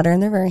have a daughter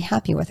and they're very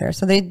happy with her.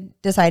 So they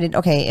decided,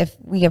 okay, if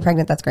we get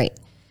pregnant, that's great.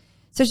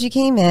 So she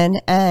came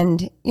in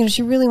and,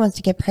 she really wants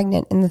to get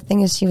pregnant. And the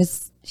thing is,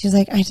 she's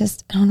like, I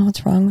don't know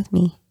what's wrong with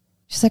me.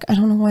 She's like, I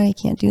don't know why I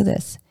can't do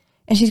this.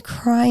 And she's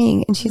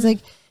crying and she's like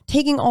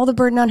taking all the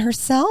burden on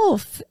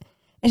herself.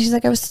 And she's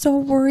like, I was so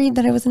worried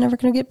that I was never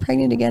going to get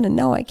pregnant again. And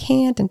no, I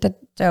can't. And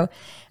so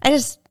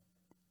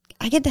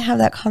I get to have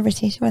that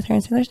conversation with her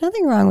and say, there's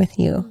nothing wrong with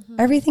you.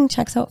 Everything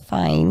checks out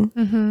fine.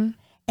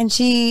 And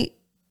she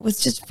was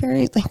just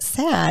very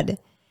sad.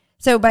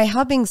 So by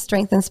helping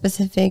strengthen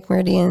specific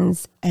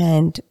meridians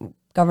and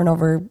govern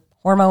over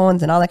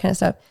hormones and all that kind of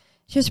stuff,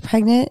 she was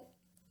pregnant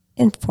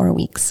in 4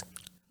 weeks.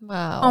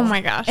 Wow. Oh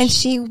my gosh. And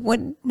she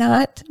would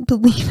not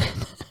believe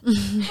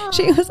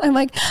it. I'm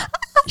like,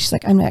 she's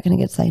like, I'm not going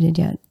to get sighted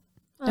yet.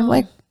 I'm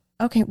like,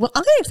 okay, well,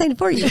 I'll get excited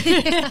for you.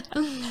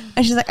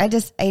 And she's like, I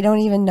don't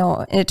even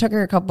know. And it took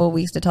her a couple of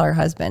weeks to tell her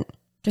husband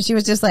because she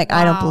was just like,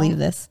 I don't believe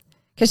this.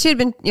 Because she had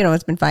been,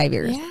 it's been 5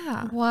 years.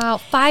 Yeah. Wow.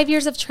 5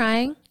 years of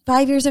trying?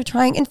 5 years of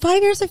trying and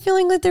 5 years of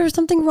feeling like there was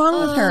something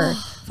wrong with her.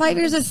 5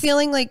 years of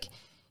feeling like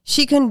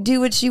she couldn't do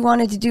what she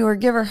wanted to do or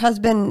give her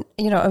husband,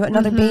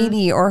 another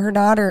baby or her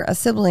daughter a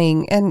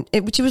sibling. And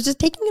she was just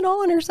taking it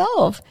all on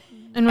herself.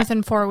 And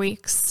within 4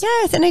 weeks.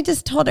 Yes. And I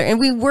just told her, and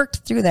we worked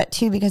through that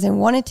too, because I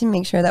wanted to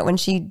make sure that when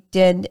she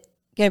did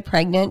get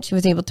pregnant, she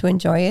was able to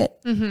enjoy it.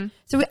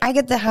 So I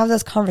get to have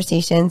those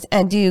conversations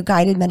and do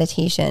guided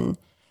meditation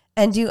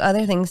and do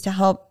other things to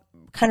help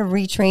kind of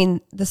retrain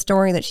the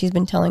story that she's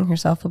been telling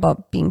herself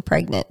about being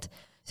pregnant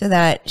so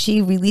that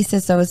she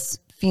releases those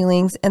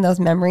feelings and those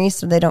memories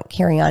so they don't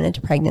carry on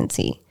into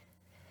pregnancy.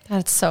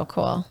 That's so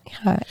cool.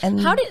 Yeah. And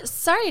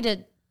sorry to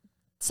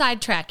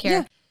sidetrack here.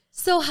 Yeah.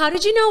 So how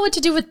did you know what to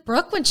do with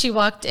Brooke when she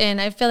walked in?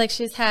 I feel like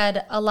she's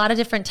had a lot of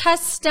different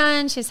tests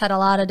done. She's had a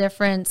lot of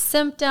different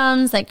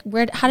symptoms. Like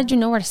how did you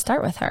know where to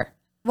start with her?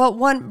 Well,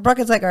 Brooke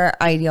is like our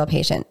ideal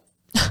patient.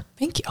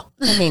 Thank you.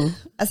 I mean,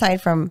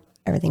 aside from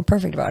everything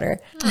perfect about her,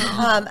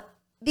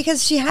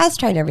 because she has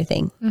tried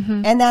everything.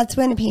 And that's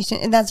when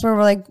and that's where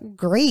we're like,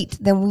 great.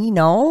 Then we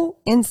know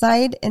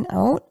inside and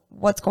out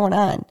what's going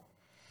on.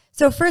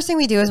 So first thing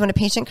we do is when a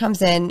patient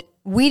comes in,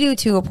 we do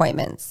 2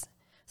 appointments.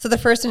 So the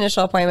first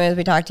initial appointment is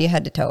we talk to you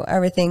head to toe,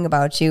 everything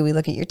about you. We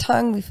look at your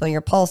tongue, we feel your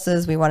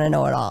pulses. We want to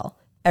know it all,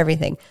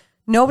 everything.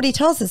 Nobody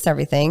tells us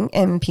everything,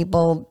 and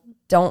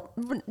a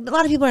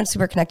lot of people aren't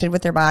super connected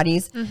with their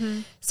bodies.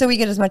 So we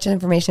get as much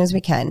information as we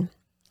can,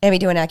 and we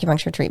do an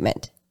acupuncture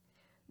treatment.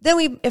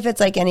 Then if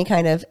it's like any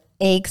kind of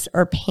aches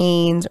or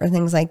pains or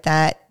things like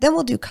that, then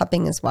we'll do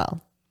cupping as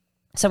well.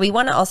 So we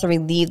want to also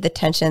relieve the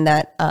tension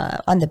that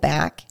on the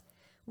back.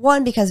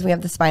 One, because we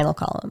have the spinal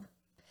column.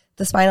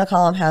 The spinal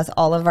column has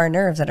all of our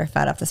nerves that are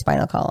fed off the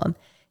spinal column.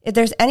 If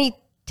there's any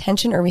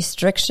tension or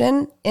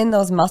restriction in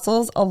those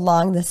muscles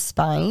along the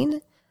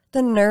spine,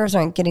 the nerves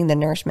aren't getting the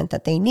nourishment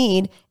that they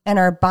need, and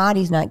our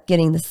body's not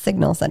getting the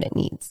signals that it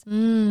needs.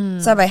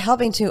 So by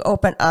helping to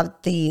open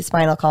up the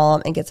spinal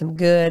column and get some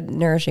good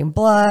nourishing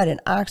blood and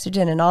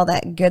oxygen and all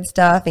that good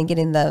stuff, and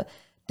getting the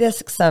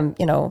discs some,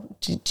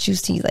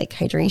 juicy like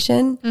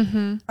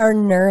hydration, our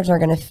nerves are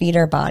going to feed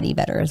our body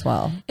better as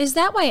well. Is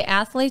that why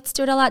athletes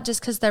do it a lot? Just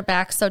because their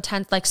back's so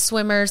tense, like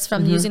swimmers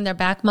from using their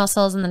back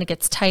muscles, and then it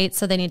gets tight,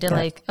 so they need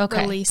to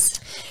release.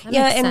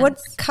 Yeah, and what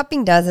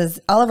cupping does is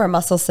all of our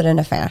muscles sit in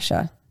a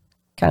fascia,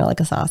 kind of like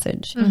a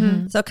sausage.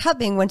 So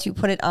cupping, once you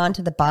put it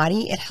onto the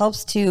body, it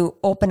helps to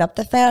open up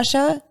the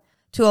fascia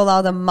to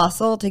allow the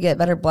muscle to get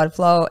better blood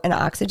flow and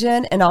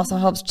oxygen, and also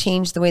helps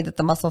change the way that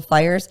the muscle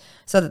fires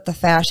so that the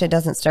fascia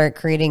doesn't start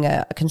creating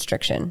a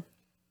constriction.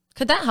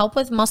 Could that help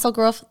with muscle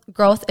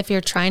growth if you're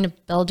trying to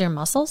build your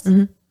muscles?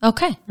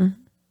 Okay.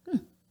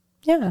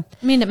 Yeah.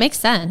 I mean, it makes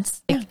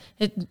sense. Like,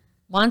 it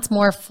wants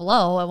more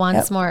flow. It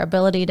wants more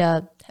ability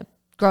to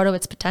grow to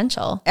its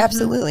potential.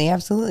 Absolutely.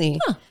 Absolutely.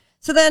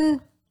 So then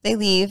they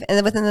leave, and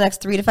then within the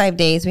next 3 to 5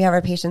 days, we have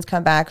our patients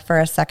come back for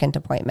a second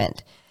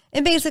appointment.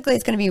 And basically,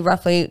 it's going to be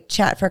roughly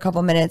chat for a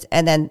couple minutes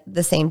and then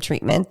the same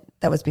treatment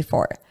that was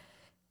before.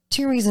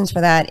 two reasons for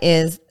that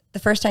is the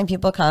first time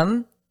people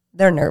come,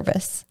 they're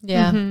nervous.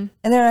 Yeah. And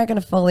they're not going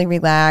to fully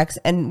relax.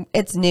 And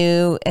it's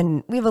new.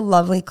 And we have a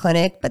lovely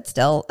clinic, but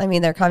still, I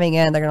mean, they're coming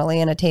in, they're going to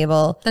lay on a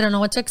table. They don't know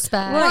what to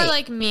expect. Or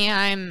like me,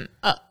 I'm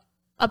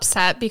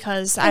upset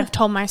because I've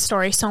told my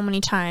story so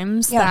many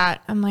times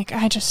that I'm like,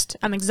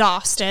 I'm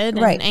exhausted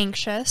and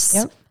anxious.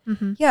 Yep.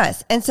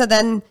 Yes. And so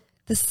then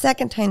the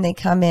second time they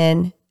come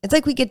in, it's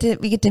like we get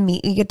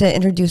to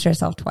introduce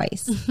ourselves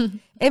twice.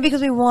 And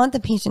because we want the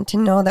patient to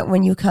know that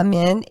when you come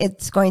in,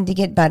 it's going to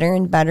get better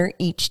and better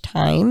each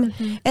time.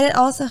 And it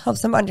also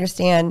helps them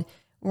understand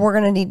we're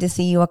going to need to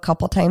see you a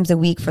couple times a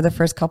week for the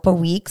first couple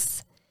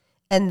weeks.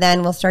 And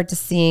then we'll start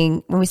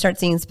to when we start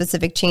seeing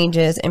specific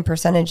changes and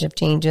percentage of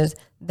changes,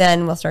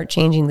 then we'll start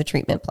changing the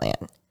treatment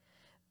plan.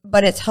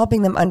 But it's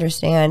helping them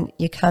understand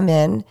you come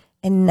in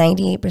and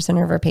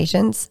 98% of our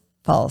patients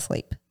fall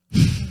asleep.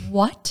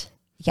 What?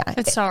 Yeah.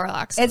 It's so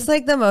relaxing. It's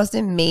like the most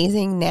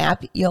amazing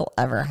nap you'll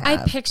ever have.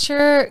 I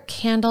picture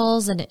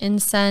candles and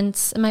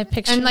incense in my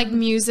picture. And like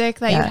music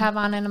that you have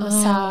on in a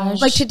massage.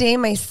 Like today,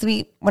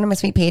 one of my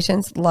sweet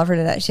patients, love her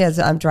to death. She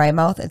has dry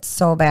mouth. It's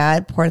so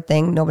bad. Poor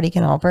thing. Nobody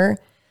can help her.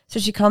 So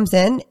she comes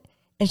in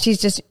and she's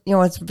just,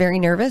 it's very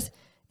nervous.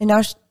 And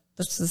now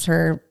this is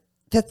her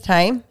 5th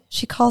time.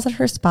 She calls it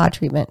her spa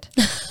treatment.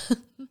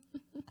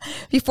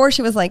 Before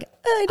she was like,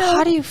 I don't.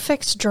 How do you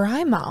fix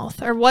dry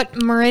mouth? Or what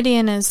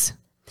meridian is...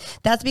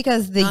 That's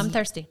because I'm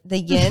thirsty. The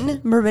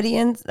yin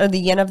meridians are the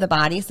yin of the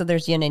body. So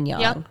there's yin and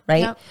yang,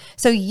 right? Yep.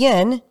 So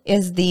yin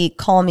is the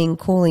calming,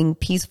 cooling,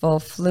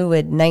 peaceful,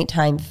 fluid,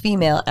 nighttime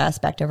female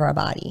aspect of our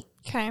body.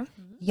 Okay.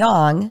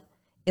 Yang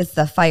is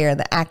the fire,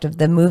 the active,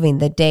 the moving,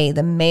 the day,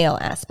 the male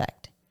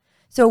aspect.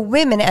 So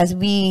women, as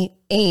we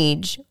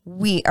age,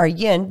 our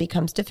yin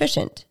becomes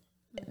deficient.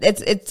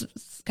 It's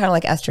kind of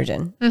like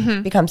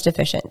estrogen becomes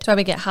deficient. Do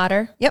I get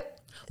hotter? Yep.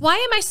 Why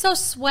am I so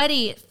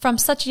sweaty from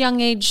such a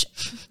young age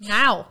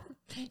now?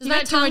 You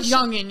got too much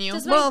young in you.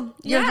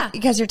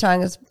 Because your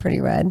tongue is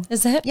pretty red.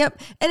 Is it? Yep.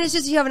 And it's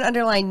just you have an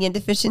underlying yin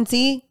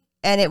deficiency,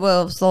 and it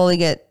will slowly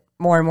get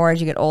more and more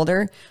as you get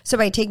older. So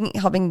by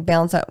helping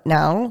balance out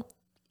now,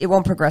 it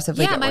won't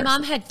progressively get my worse.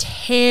 mom had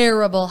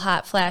terrible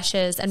hot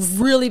flashes and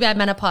really bad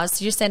menopause.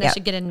 So you're saying I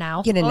should get in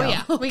now? Get in now.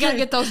 Yeah. We got to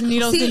get those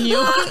needles in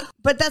you.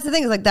 But that's the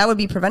thing, is like that would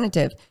be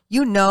preventative.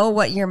 You know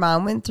what your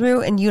mom went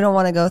through, and you don't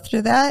want to go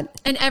through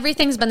that. And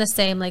everything's been the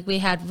same. Like we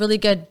had really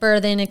good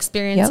birthing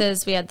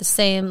experiences. We had the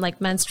same like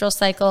menstrual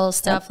cycle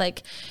stuff.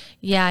 Like,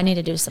 yeah, I need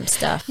to do some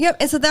stuff. Yep.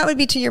 And so that would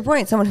be, to your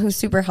point, someone who's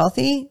super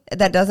healthy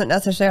that doesn't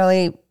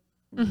necessarily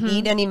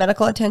need any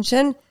medical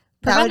attention.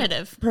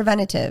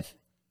 Preventative.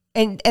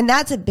 And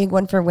that's a big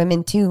one for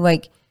women too.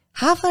 Like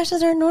hot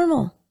flashes are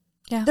normal.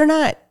 Yeah. They're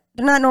not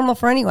normal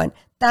for anyone.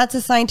 That's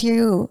a sign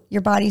to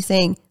your body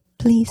saying,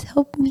 please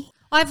help me.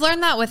 Well, I've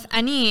learned that with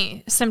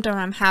any symptom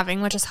I'm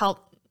having, which has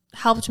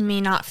helped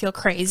me not feel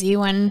crazy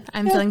when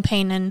I'm feeling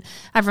pain and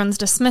everyone's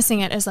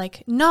dismissing it, is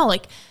like, no,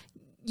 like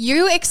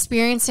you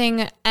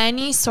experiencing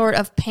any sort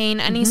of pain,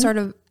 any sort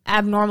of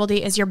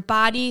abnormality is your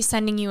body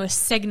sending you a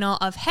signal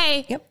of,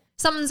 hey,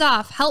 something's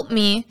off, help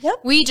me.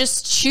 Yep. We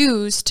just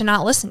choose to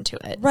not listen to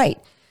it. Right.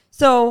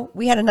 So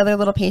we had another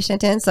little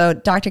patient in. So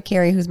Dr.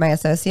 Carrie, who's my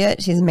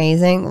associate, she's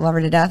amazing. Love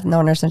her to death.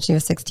 Known her since she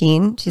was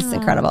 16. She's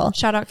incredible.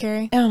 Shout out,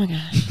 Carrie. Oh my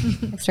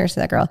gosh.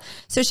 Seriously, that girl.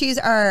 So she's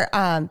our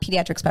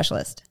pediatric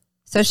specialist.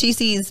 So she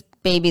sees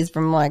babies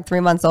from like 3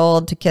 months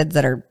old to kids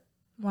that are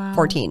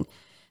 14.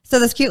 So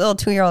this cute little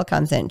 2-year-old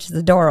comes in. She's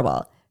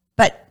adorable.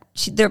 But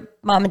their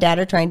mom and dad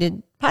are trying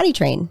to potty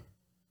train.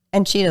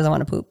 And she doesn't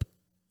want to poop.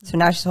 So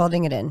now she's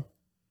holding it in.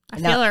 I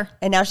feel her.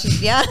 And now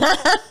she's,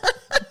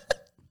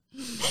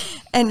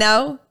 and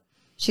now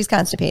she's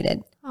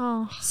constipated.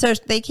 Oh. So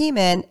they came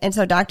in, and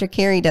so Dr.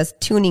 Carey does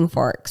tuning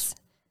forks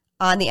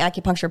on the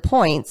acupuncture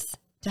points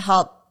to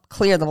help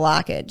clear the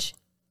blockage.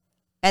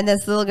 And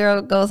this little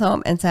girl goes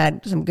home and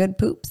had some good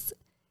poops.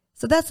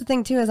 So that's the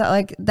thing too, is that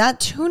like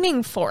that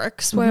tuning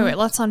forks. Wait,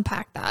 let's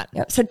unpack that.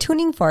 Yep. So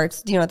tuning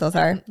forks, do you know what those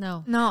are?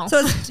 No.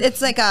 So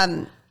it's like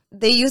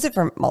they use it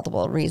for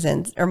multiple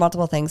reasons or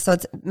multiple things. So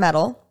it's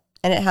metal,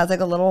 and it has like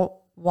a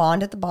little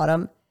wand at the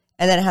bottom,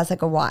 and then it has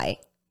like a Y.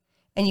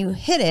 And you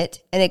hit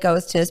it, and it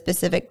goes to a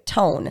specific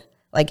tone,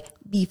 like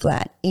B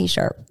flat, A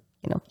sharp,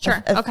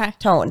 Sure. Okay.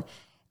 Tone.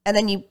 And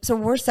then so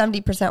we're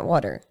 70%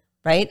 water,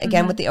 right?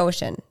 Again, with the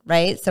ocean,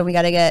 right? So we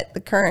got to get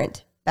the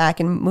current back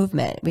in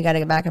movement. We got to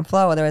get back in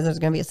flow. Otherwise there's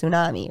going to be a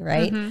tsunami,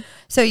 right?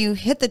 So you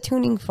hit the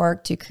tuning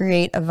fork to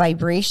create a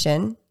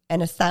vibration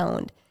and a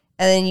sound.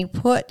 And then you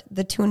put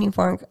the tuning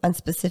fork on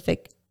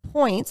specific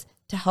points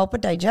to help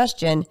with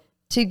digestion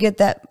to get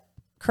that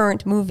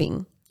current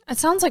moving. It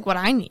sounds like what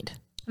I need.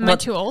 Am I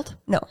too old?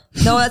 No,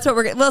 that's what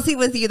we'll see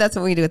with you. That's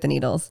what we do with the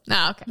needles.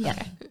 No, okay.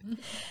 Yeah.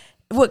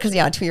 Well, because a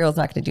 2-year-old's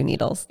not going to do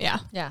needles. Yeah.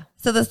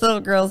 So this little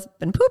girl's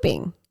been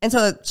pooping. And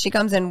so she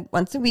comes in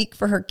once a week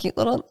for her cute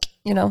little,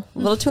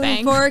 little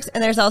tuning forks.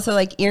 And there's also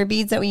like ear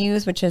beads that we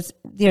use, which is,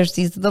 there's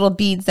these little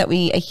beads that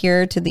we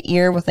adhere to the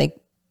ear with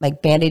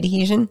like Band-Aid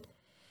adhesion.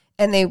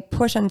 And they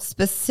push on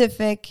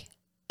specific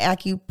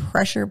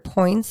acupressure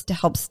points to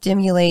help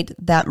stimulate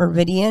that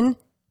meridian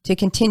to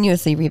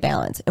continuously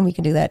rebalance. And we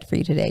can do that for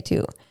you today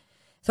too.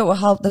 So it will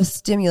help them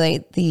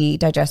stimulate the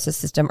digestive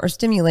system or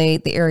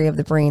stimulate the area of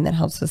the brain that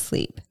helps with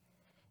sleep.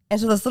 And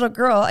so this little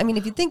girl, I mean,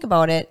 if you think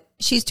about it,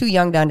 she's too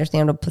young to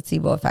understand what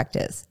placebo effect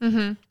is.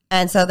 Mm-hmm.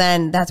 And so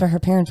then that's where her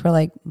parents were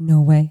like,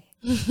 no way.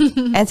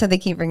 And so they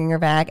keep bringing her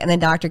back. And then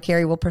Dr.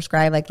 Carey will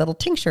prescribe like little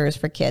tinctures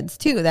for kids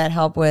too that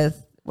help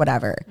with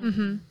whatever.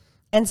 Mm-hmm.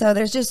 And so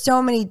there's just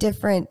so many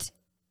different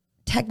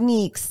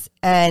techniques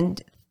and,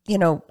 you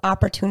know,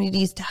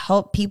 opportunities to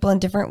help people in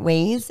different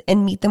ways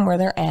and meet them where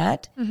they're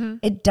at. Mm-hmm.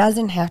 It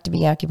doesn't have to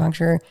be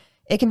acupuncture.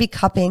 It can be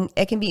cupping.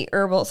 It can be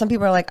herbal. Some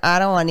people are like, I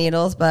don't want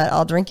needles, but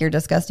I'll drink your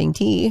disgusting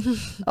tea.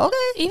 Okay.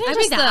 Even I'd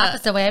be the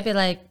opposite way. I'd be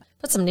like,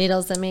 put some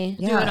needles in me.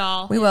 Do it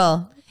all. We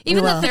will.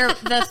 Even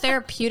the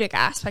therapeutic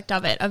aspect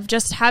of it, of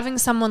just having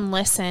someone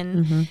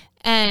listen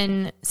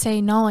and say,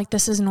 no, like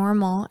this is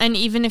normal. And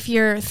even if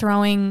you're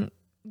throwing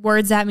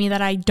words at me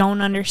that I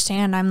don't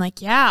understand, I'm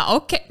like, yeah,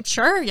 okay,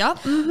 sure, yep.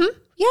 Mm-hmm.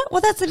 Yeah,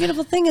 well, that's the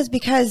beautiful thing is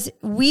because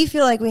we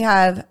feel like we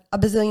have a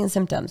bazillion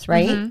symptoms,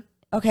 right? Mm-hmm.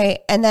 Okay,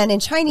 and then in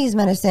Chinese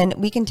medicine,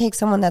 we can take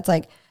someone that's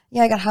like,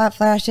 yeah, I got hot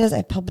flashes, I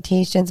have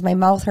palpitations, my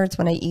mouth hurts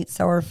when I eat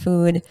sour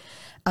food,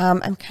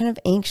 I'm kind of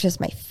anxious,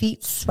 my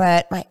feet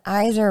sweat, my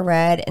eyes are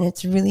red, and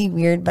it's really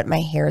weird, but my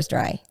hair is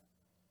dry.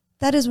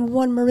 That is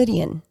one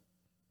meridian.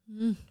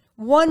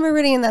 One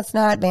meridian that's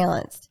not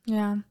balanced.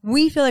 Yeah.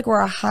 We feel like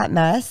we're a hot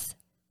mess.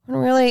 When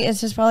really,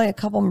 it's just probably a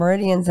couple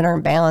meridians that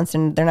aren't balanced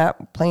and they're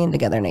not playing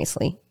together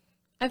nicely.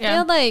 I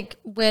feel like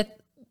with,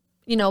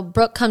 you know,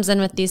 Brooke comes in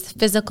with these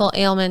physical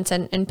ailments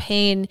and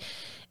pain.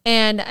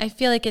 And I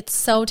feel like it's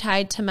so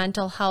tied to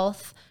mental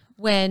health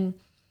when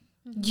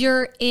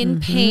you're in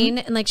pain.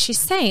 And like she's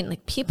saying,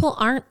 like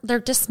people they're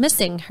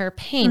dismissing her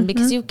pain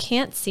because you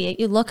can't see it.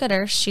 You look at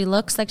her, she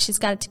looks like she's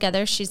got it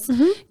together. She's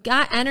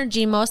got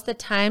energy most of the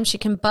time. She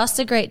can bust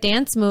a great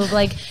dance move.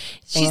 Like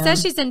she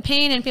says she's in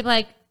pain and people are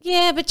like,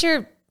 yeah, but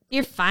you're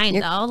fine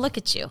though. Look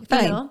at you.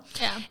 Fine. You know?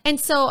 Yeah. And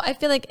so I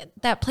feel like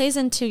that plays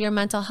into your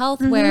mental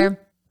health where,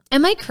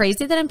 am I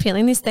crazy that I'm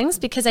feeling these things?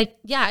 Because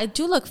I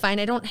do look fine.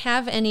 I don't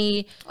have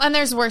any. And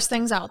there's worse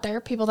things out there.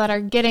 People that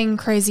are getting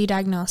crazy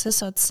diagnosis.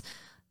 So it's,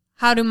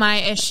 how do my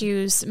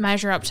issues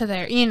measure up to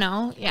their, you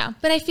know? Yeah.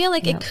 But I feel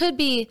like it could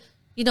be,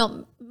 you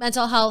know,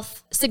 mental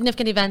health,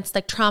 significant events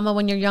like trauma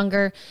when you're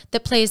younger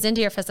that plays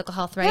into your physical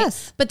health, right?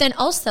 Yes. But then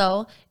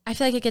also, I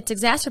feel like it gets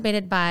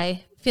exacerbated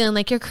by feeling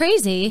like you're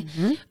crazy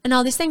and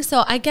all these things.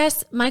 So I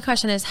guess my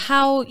question is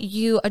how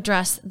you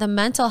address the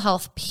mental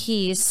health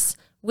piece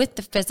with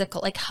the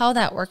physical, like how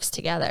that works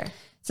together.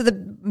 So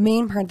the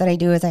main part that I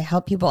do is I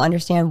help people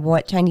understand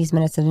what Chinese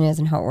medicine is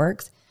and how it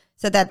works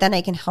so that then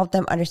I can help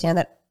them understand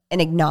that and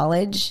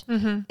acknowledge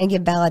and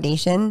give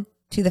validation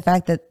to the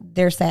fact that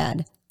they're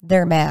sad,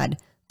 they're mad,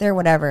 they're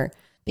whatever,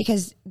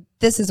 because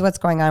this is what's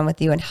going on with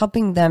you and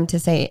helping them to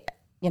say,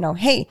 you know,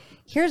 hey,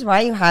 here's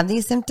why you have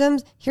these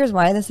symptoms. Here's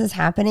why this is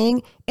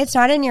happening. It's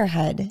not in your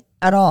head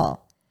at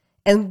all.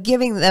 And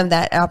giving them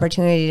that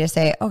opportunity to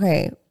say,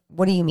 okay,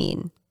 what do you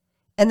mean?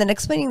 And then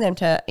explaining them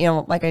to, you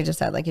know, like I just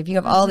said, like if you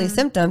have all these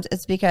symptoms,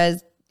 it's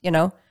because, you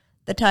know,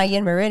 the Tai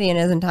Yin meridian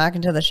isn't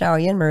talking to the Shao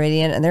Yin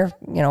meridian and they're,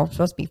 you know,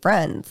 supposed to be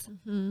friends.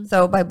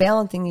 So by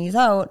balancing these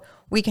out,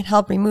 we can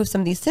help remove some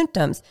of these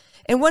symptoms.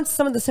 And once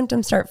some of the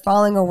symptoms start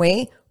falling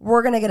away,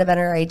 we're going to get a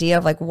better idea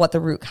of like what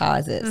the root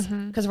cause is.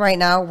 Because right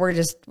now we're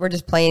just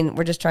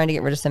trying to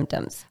get rid of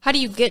symptoms. How do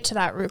you get to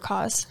that root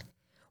cause?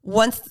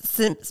 Once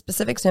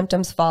specific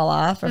symptoms fall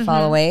off or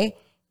fall away,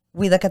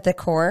 we look at the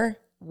core.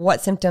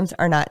 What symptoms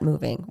are not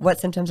moving? What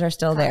symptoms are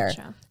still there?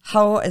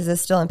 How is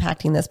this still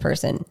impacting this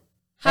person?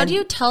 How do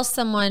you tell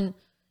someone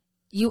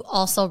you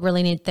also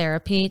really need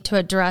therapy to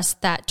address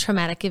that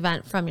traumatic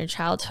event from your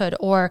childhood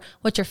or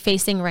what you're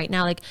facing right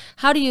now? Like,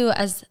 how do you,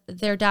 as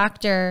their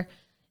doctor,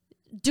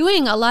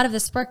 doing a lot of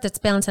this work that's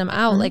balancing them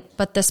out, like,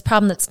 but this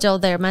problem that's still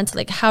there mentally,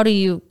 like, how do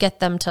you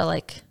get them to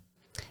like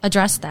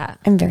address that?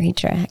 I'm very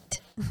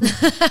direct.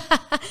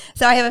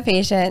 So I have a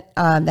patient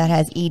that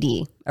has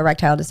ED,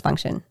 erectile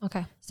dysfunction.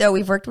 Okay. So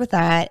we've worked with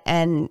that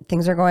and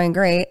things are going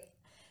great.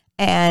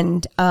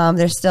 And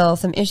there's still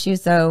some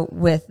issues though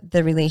with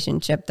the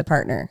relationship, the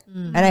partner.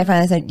 And I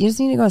finally said, you just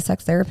need to go to a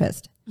sex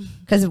therapist.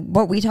 Because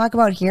what we talk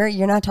about here,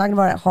 you're not talking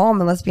about at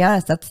home. And let's be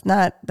honest, that's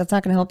not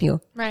going to help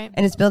you. Right.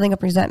 And it's building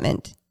up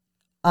resentment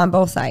on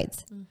both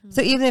sides.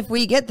 So even if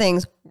we get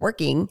things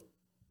working,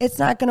 it's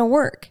not going to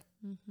work.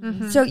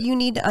 So you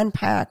need to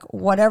unpack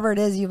whatever it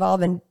is you've all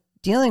been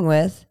dealing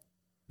with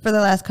for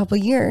the last couple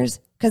of years,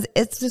 because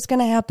it's just going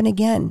to happen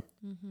again.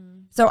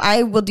 So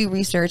I will do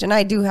research, and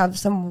I do have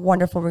some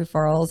wonderful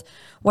referrals,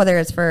 whether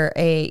it's for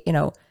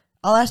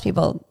I'll ask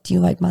people, do you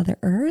like Mother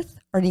Earth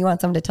or do you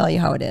want someone to tell you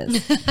how it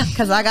is?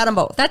 Because I got them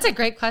both. That's a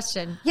great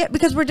question. Yeah,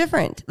 because we're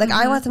different. Like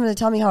I want someone to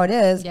tell me how it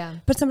is,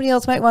 but somebody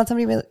else might want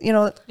somebody,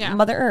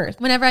 Mother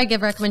Earth. Whenever I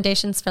give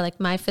recommendations for like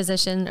my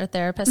physician or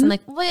therapist, I'm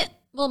like, what?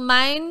 Well,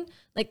 mine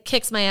like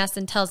kicks my ass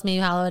and tells me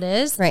how it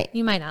is. Right.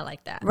 You might not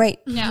like that. Right.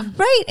 Yeah.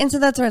 Right. And so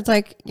that's where it's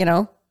like,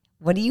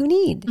 what do you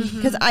need?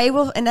 Because I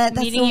will, and that's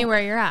Meeting you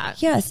where you're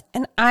at. Yes.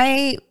 And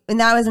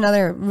that was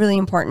another really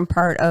important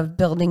part of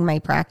building my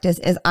practice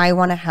is I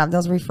want to have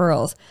those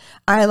referrals.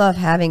 I love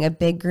having a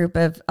big group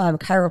of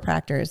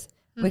chiropractors.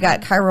 We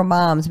got chiro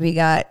moms. We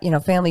got,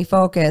 family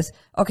focus.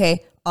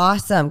 Okay.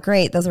 Awesome.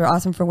 Great. Those are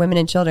awesome for women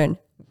and children,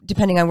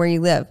 depending on where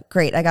you live.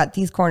 Great. I got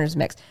these corners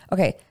mixed.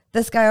 Okay.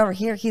 This guy over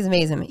here, he's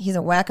amazing. He's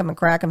a whack 'em and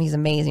crack 'em. He's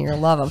amazing. You're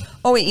going to love him.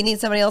 Oh, wait, you need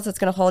somebody else that's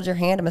going to hold your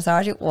hand and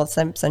massage you? Well,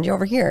 send you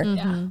over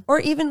here. Or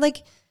even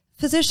like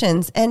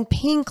physicians and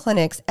pain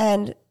clinics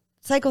and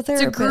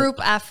psychotherapy. It's a group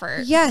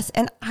effort. Yes.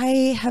 And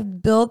I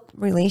have built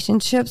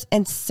relationships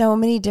in so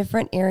many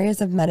different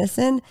areas of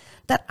medicine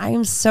that I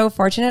am so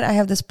fortunate. I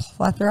have this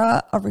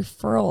plethora of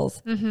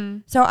referrals.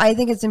 So I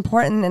think it's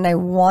important, and I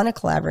want to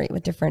collaborate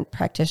with different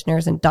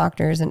practitioners and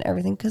doctors and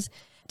everything, because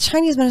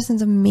Chinese medicine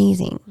is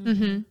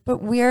amazing,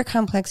 but we are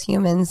complex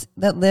humans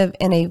that live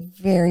in a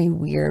very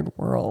weird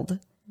world.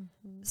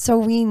 So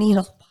we need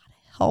a lot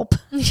of help.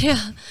 Yeah.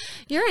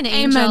 You're an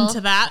angel. Amen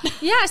to that.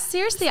 Yeah,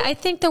 seriously. I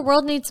think the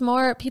world needs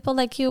more people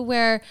like you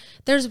where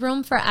there's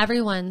room for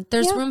everyone.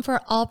 There's room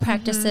for all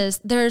practices.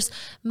 There's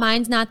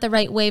mine's not the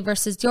right way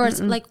versus yours.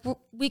 Like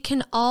we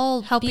can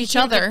all help be each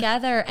here other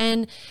together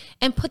and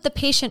put the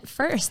patient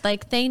first.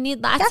 Like they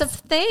need lots of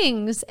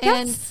things.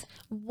 And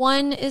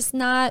one is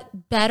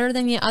not better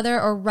than the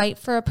other or right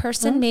for a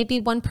person.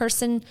 Maybe one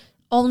person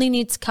only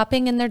needs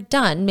cupping and they're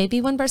done. Maybe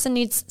one person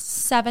needs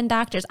 7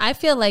 doctors. I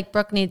feel like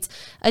Brooke needs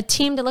a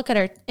team to look at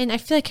her. And I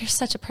feel like you're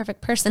such a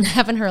perfect person to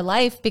have in her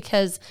life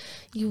because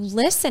you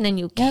listen and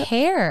you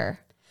care.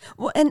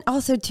 Well, and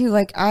also too,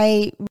 like,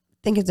 I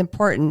think it's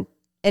important.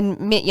 And,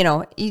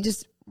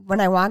 when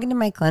I walk into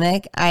my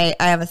clinic, I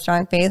have a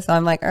strong faith. So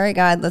I'm like, all right,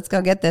 God, let's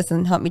go get this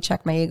and help me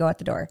check my ego at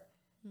the door.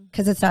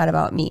 Because it's not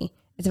about me.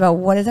 It's about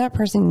what does that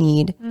person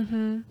need?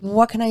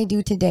 What can I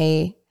do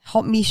today?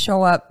 Help me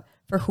show up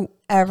for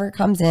whoever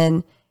comes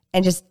in,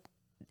 and just,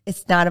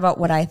 it's not about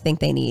what I think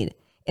they need.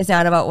 It's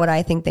not about what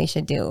I think they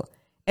should do.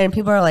 And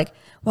people are like,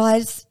 well,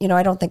 I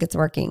don't think it's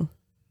working.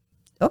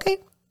 Okay.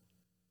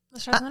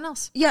 Let's try something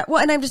else. Yeah.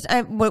 Well,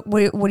 and what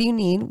do you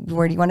need?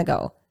 Where do you want to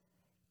go?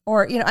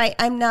 Or,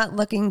 I'm not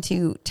looking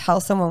to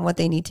tell someone what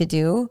they need to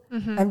do.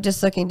 I'm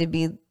just looking to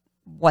be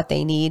what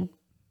they need.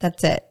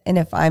 That's it. And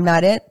if I'm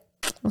not it,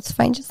 let's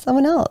find just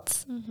someone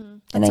else.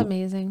 That's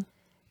amazing.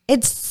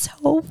 It's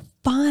so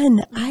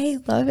fun. I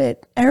love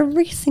it.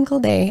 Every single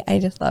day. I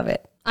just love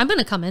it. I'm going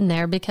to come in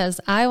there because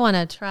I want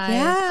to try.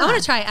 Yeah. I want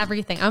to try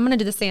everything. I'm going to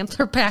do the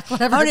sampler pack,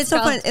 whatever. Oh, and it's so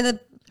fun. And the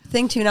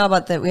thing too now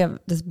about that we have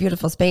this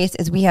beautiful space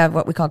is we have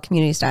what we call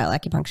community style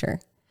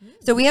acupuncture.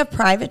 So we have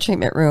private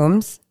treatment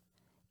rooms,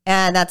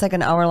 and that's like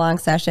an hour-long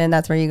session.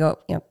 That's where you go,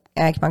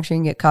 acupuncture, you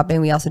can get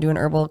cupping. We also do an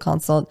herbal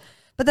consult.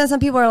 But then some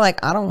people are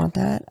like, I don't want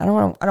that. I don't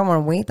want to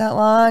wait that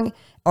long.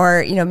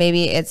 Or,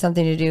 maybe it's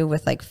something to do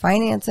with like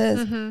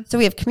finances. So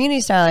we have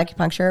community style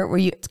acupuncture where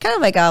it's kind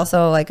of like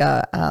also like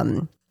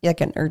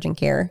an urgent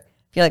care.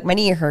 If you're like, my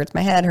knee hurts,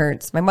 my head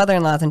hurts, my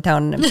mother-in-law's in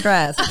town and I'm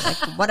stressed,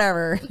 like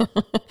whatever.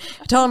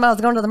 I told him I was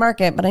going to the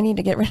market, but I need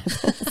to get rid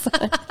of this.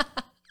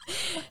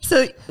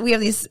 So we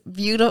have these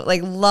beautiful,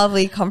 like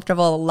lovely,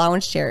 comfortable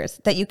lounge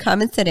chairs that you come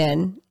and sit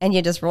in, and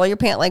you just roll your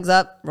pant legs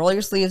up, roll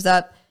your sleeves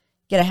up,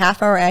 get a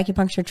half-hour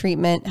acupuncture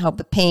treatment, help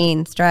with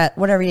pain, stress,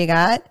 whatever you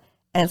got.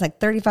 And it's like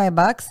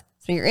 $35.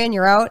 So you're in,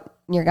 you're out,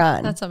 and you're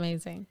gone. That's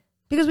amazing.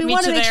 Because we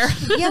want to make sure,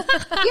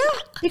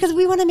 because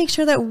we want to make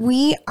sure that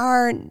we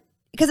are,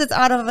 because it's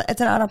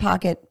an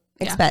out-of-pocket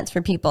expense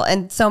for people.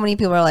 And so many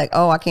people are like,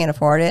 oh, I can't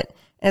afford it.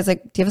 And it's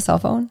like, do you have a cell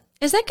phone?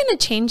 Is that going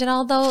to change at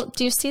all though?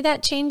 Do you see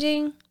that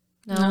changing?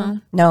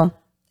 No,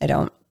 I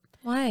don't.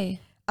 Why?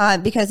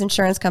 Because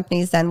insurance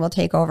companies then will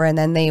take over, and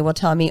then they will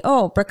tell me,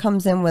 oh, Brooke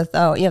comes in with,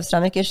 oh, you have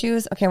stomach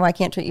issues? Okay, well, I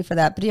can't treat you for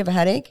that. But do you have a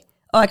headache?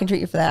 Oh, I can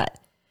treat you for that.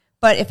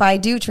 But if I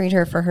do treat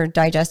her for her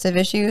digestive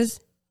issues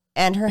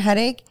and her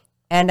headache,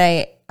 and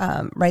I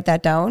write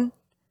that down,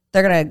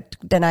 they're going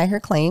to deny her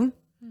claim.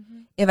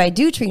 If I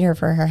do treat her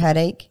for her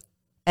headache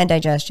and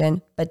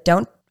digestion, but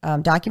don't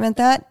document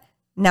that,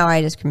 now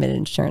I just committed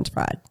insurance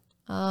fraud.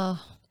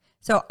 Oh.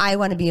 So I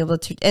want to be able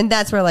to, and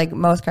that's where like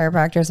most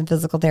chiropractors and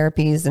physical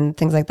therapies and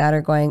things like that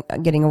are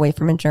getting away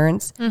from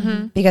insurance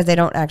because they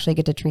don't actually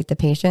get to treat the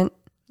patient.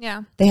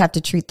 Yeah. They have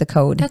to treat the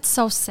code. That's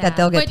so sad. That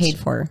they'll get paid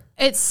for.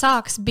 It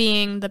sucks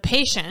being the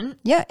patient.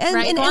 Yeah. And,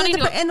 right?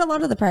 and a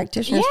lot of the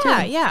practitioners too.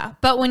 Yeah.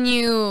 But when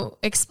you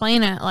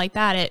explain it like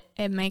that,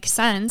 it makes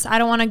sense. I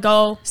don't want to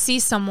go see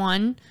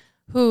someone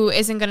who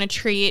isn't going to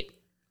treat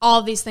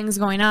all these things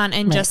going on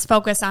and just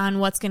focus on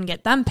what's going to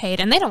get them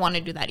paid. And they don't want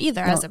to do that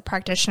either as a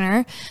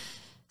practitioner.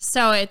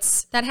 So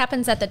that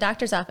happens at the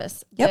doctor's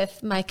office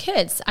with my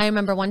kids. I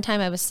remember one time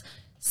I was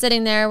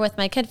sitting there with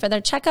my kid for their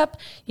checkup.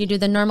 You do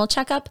the normal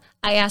checkup.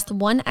 I asked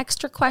one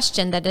extra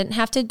question that didn't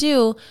have to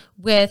do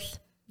with,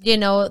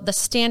 the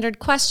standard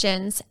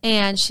questions.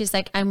 And she's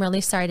like, I'm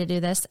really sorry to do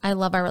this. I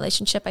love our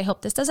relationship. I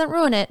hope this doesn't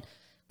ruin it,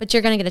 but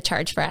you're going to get a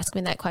charge for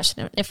asking me that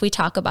question. If we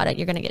talk about it,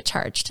 you're going to get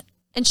charged.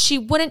 And she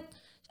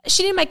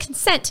needed my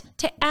consent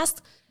to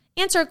ask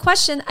answer a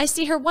question. I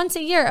see her once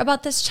a year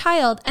about this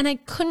child, and I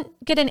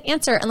couldn't get an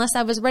answer unless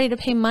I was ready to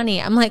pay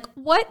money. I'm like,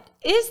 what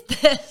is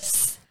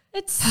this?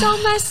 It's so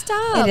messed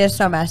up. It is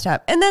so messed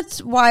up. And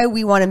that's why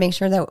we want to make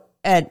sure that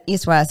at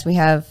East West, we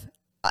have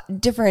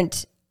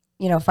different,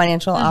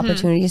 financial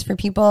opportunities for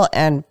people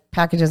and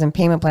packages and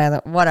payment plans,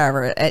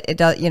 whatever it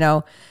does,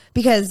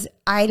 because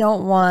I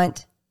don't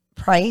want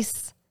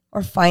price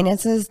or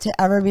finances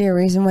to ever be a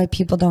reason why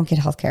people don't get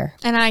healthcare.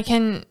 And I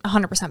can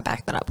 100%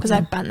 back that up because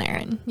I've been there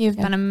and you've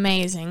been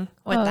amazing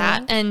with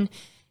that. And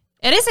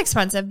it is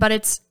expensive, but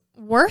it's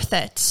worth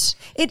it.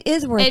 It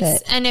is worth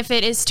it. And if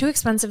it is too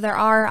expensive, there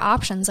are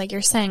options. Like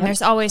you're saying,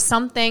 there's always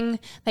something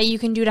that you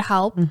can do to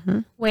help,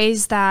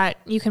 ways that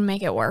you can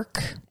make it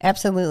work.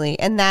 Absolutely.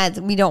 And that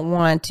we don't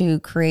want to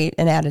create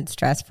an added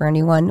stress for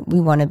anyone. We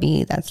want to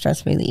be that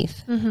stress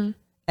relief.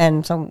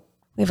 And so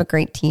we have a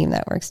great team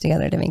that works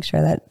together to make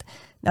sure that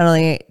not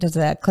only does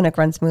that clinic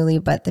run smoothly,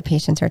 but the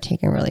patients are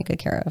taken really good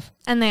care of.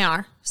 And they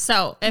are.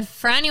 So if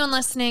for anyone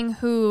listening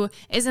who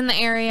is in the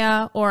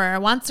area or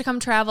wants to come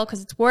travel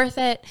because it's worth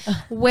it,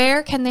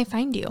 where can they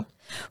find you?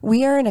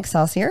 We are in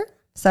Excelsior.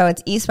 So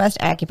it's East West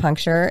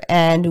Acupuncture,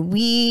 and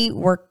we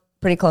work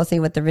pretty closely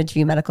with the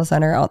Ridgeview Medical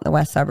Center out in the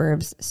west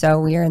suburbs. So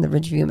we are in the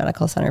Ridgeview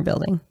Medical Center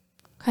building.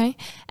 Okay.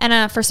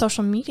 And for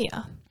social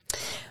media?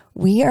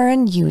 We are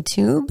on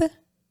YouTube,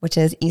 which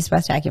is East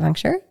West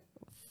Acupuncture.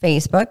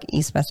 Facebook,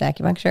 East West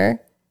Acupuncture,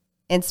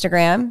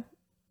 Instagram,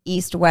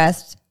 East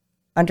West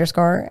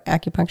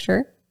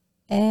 _acupuncture,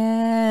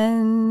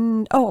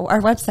 and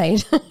our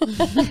website.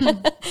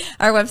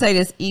 Our website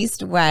is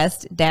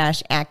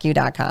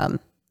eastwest-acu.com.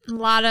 A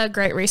lot of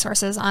great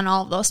resources on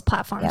all of those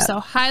platforms.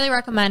 So highly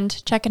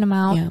recommend checking them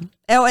out. Yeah.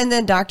 Oh, and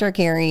then Dr.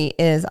 Carrie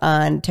is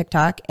on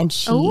TikTok, and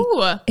she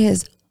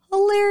is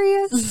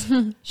hilarious.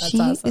 She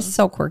is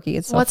so quirky.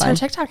 It's so What's fun. her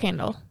TikTok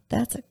handle?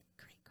 That's a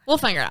We'll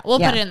figure it out. We'll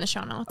put it in the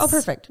show notes. Oh,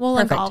 perfect. We'll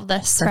link all of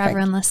this for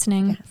everyone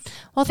listening. Yes.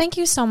 Well, thank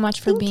you so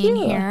much for being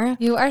here.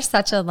 You are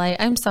such a light.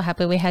 I'm so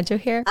happy we had you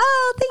here.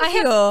 Oh, thank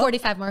you. I have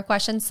 45 more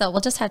questions, so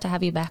we'll just have to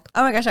have you back.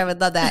 Oh my gosh, I would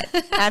love that.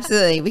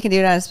 Absolutely. We can do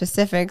it on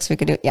specifics. We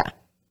could do it. Yeah.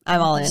 I'm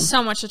all in.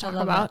 So much to talk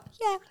about.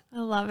 Yeah. I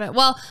love it.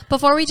 Well,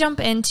 before we jump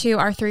into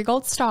our 3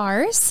 gold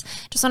stars,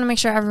 just want to make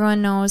sure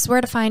everyone knows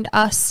where to find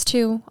us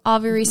too. All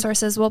of your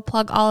resources. We'll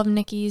plug all of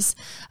Nikki's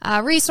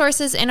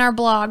resources in our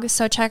blog.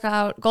 So check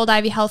out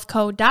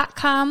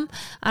goldivyhealthco.com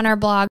on our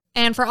blog.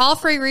 And for all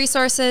free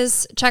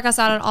resources, check us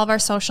out on all of our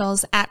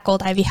socials at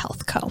Gold Ivy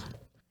Health Co.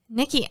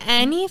 Nikki,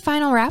 any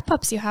final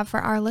wrap-ups you have for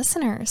our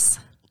listeners?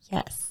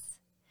 Yes.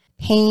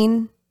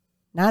 Pain,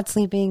 not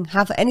sleeping,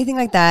 anything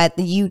like that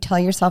you tell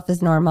yourself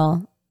is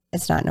normal,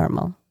 it's not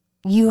normal.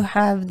 You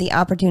have the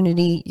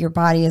opportunity. Your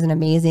body is an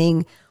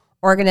amazing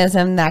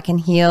organism that can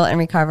heal and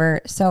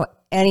recover. So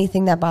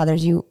anything that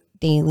bothers you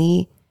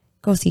daily,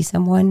 go see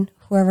someone,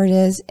 whoever it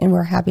is, and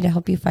we're happy to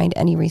help you find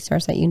any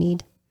resource that you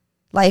need.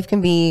 Life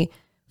can be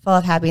full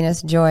of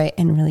happiness, joy,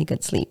 and really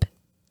good sleep.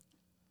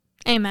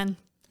 Amen.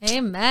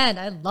 Amen.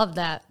 I love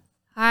that.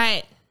 All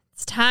right.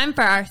 It's time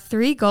for our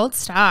 3 gold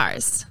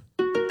stars.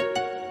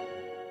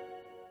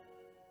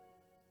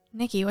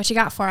 Nikki, what you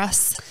got for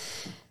us?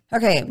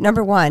 Okay,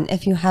 number 1,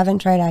 if you haven't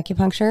tried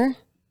acupuncture,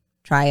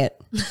 try it.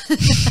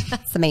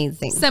 It's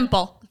amazing.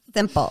 Simple.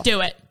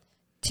 Do it.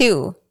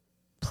 2,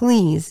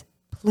 please,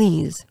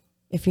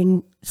 if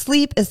you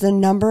sleep is the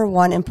number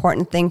 1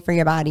 important thing for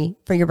your body,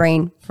 for your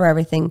brain, for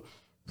everything,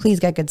 please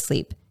get good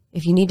sleep.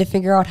 If you need to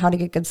figure out how to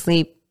get good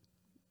sleep,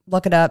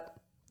 look it up,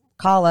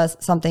 call us,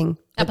 something.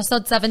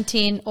 Episode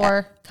 17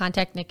 or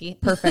contact Nikki.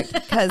 Perfect.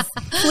 Because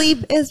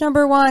sleep is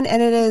number 1,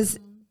 and it is,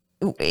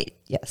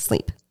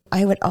 sleep.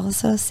 I would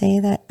also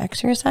say that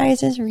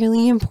exercise is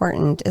really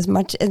important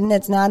and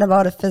it's not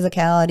about a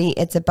physicality.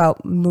 It's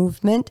about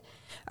movement.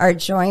 Our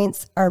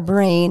joints, our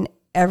brain,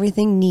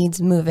 everything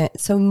needs movement.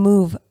 So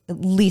move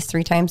at least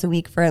 3 times a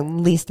week for at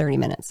least 30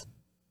 minutes.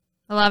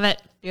 I love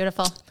it.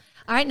 Beautiful.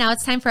 All right, now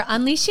it's time for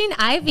Unleashing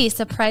Ivy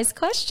surprise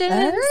questions.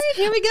 All right,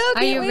 here we go.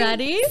 Are you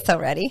ready? So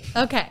ready.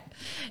 Okay.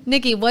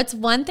 Nikki, what's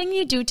one thing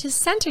you do to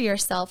center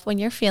yourself when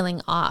you're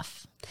feeling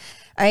off?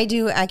 I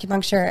do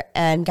acupuncture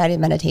and guided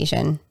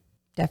meditation.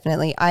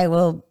 Definitely. I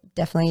will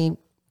definitely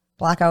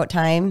block out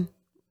time.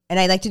 And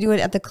I like to do it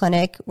at the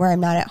clinic where I'm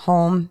not at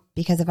home,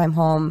 because if I'm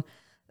home,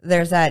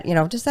 there's that,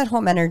 just that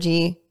home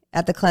energy.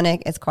 At the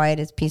clinic, it's quiet,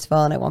 it's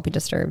peaceful, and I won't be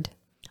disturbed.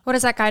 What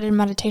does that guided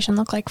meditation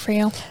look like for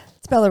you?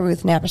 It's Bella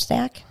Ruth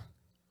Napperstack.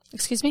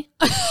 Excuse me?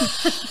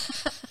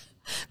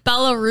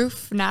 Bella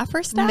Ruth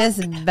Napperstack? Miss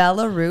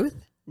Bella Ruth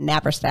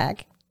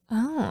Napperstack.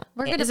 Oh.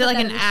 Is it like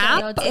an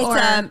app?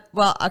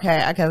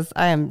 It's because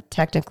I am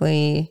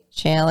technically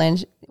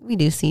challenged. We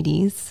do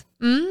CDs.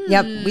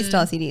 Yep, we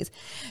still have CDs.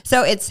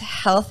 So it's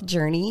Health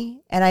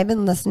Journey, and I've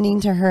been listening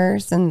to her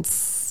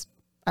since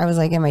I was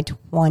like in my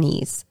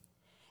 20s.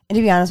 And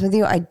to be honest with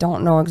you, I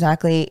don't know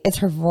exactly. It's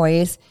her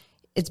voice.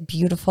 It's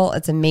beautiful.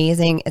 It's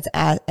amazing. It's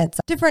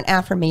different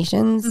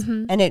affirmations,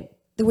 and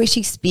the way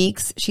she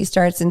speaks, she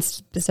starts in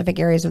specific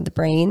areas of the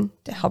brain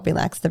to help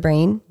relax the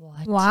brain.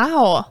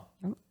 Wow.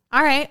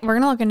 All right, we're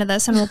going to look into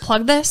this and we'll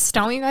plug this.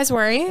 Don't you guys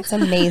worry. It's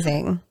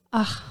amazing.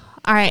 All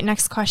right,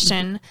 next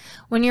question.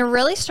 When you're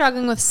really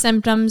struggling with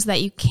symptoms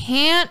that you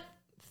can't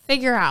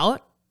figure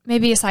out,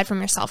 maybe aside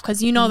from yourself,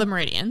 because you know the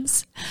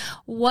meridians,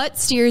 what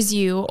steers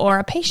you or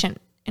a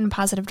patient in a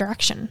positive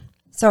direction?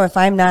 So if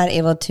I'm not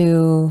able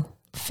to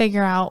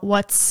Figure out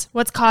what's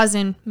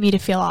causing me to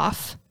feel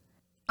off.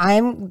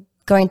 I'm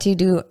going to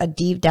do a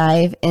deep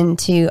dive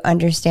into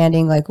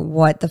understanding like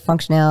what the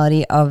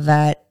functionality of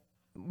that,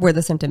 where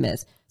the symptom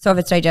is. So if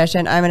it's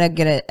digestion, I'm going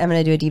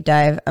to do a deep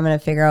dive. I'm going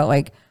to figure out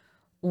like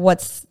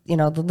what's, the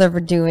liver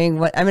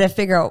doing, I'm going to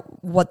figure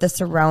out what the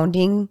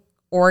surrounding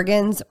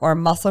organs or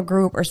muscle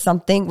group or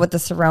something, what the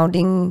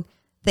surrounding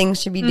things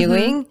should be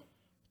doing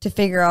to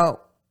figure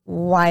out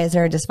why is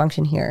there a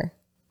dysfunction here.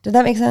 Did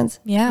that make sense?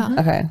 Yeah.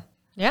 Okay.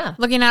 Yeah.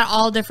 Looking at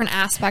all different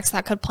aspects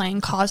that could play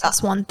and cause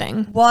this one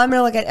thing. Well, I'm going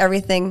to look at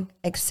everything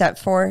except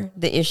for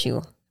the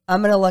issue.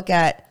 I'm going to look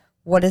at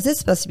what is this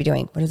supposed to be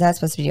doing? What is that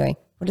supposed to be doing?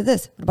 What is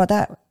this? What about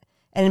that?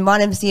 And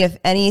want to see if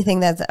anything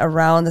that's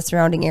around the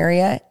surrounding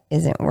area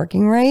isn't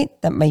working right.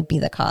 That might be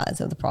the cause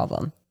of the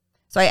problem.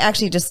 So I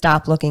actually just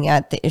stop looking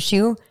at the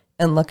issue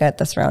and look at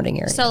the surrounding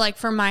area. So like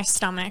for my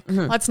stomach,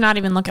 let's not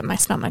even look at my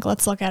stomach.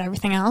 Let's look at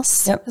everything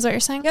else. Yep. Is what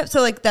you're saying? Yep.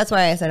 So like that's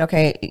why I said,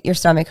 okay, your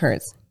stomach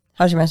hurts.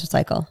 How's your menstrual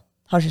cycle?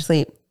 How's your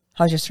sleep?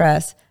 How's your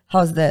stress?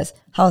 How's this?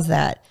 How's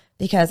that?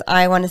 Because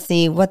I want to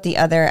see what the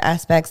other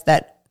aspects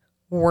that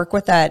work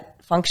with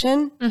that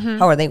function,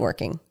 how are they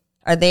working?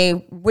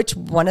 Which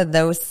one of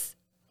those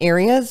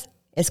areas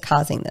is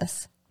causing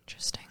this?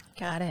 Interesting.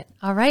 Got it.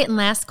 All right. And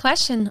last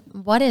question.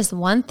 What is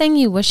one thing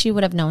you wish you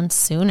would have known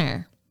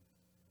sooner?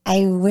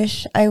 I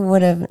wish I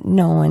would have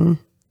known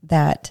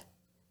that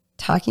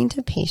talking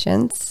to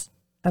patients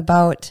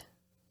about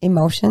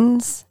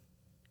emotions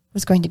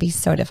was going to be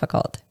so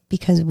difficult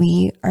because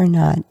we are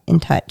not in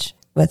touch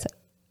with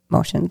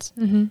emotions.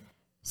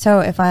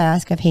 So if I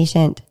ask a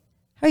patient,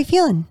 how are you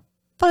feeling?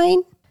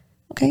 Fine.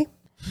 Okay.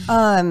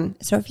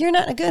 So if you're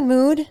not in a good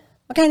mood,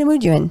 what kind of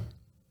mood you in?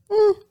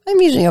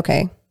 I'm usually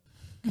okay.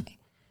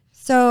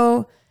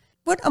 So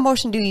what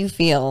emotion do you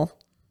feel?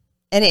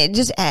 And it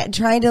just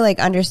trying to like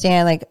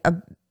understand, like,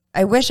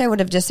 I wish I would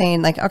have just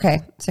saying like,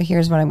 okay, so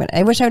here's what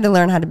I wish I would have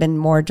learned how to be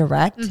more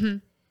direct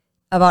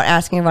about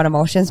asking about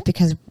emotions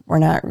because we're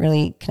not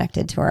really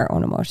connected to our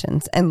own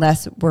emotions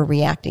unless we're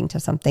reacting to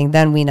something.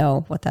 Then we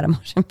know what that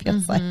emotion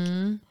feels like.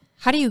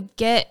 How do you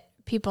get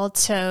people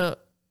to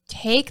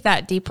take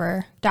that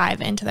deeper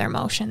dive into their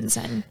emotions?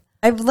 And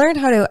I've learned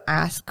how to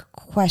ask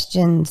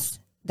questions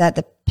that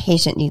the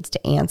patient needs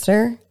to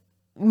answer.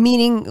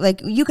 Meaning,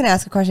 like, you can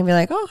ask a question and be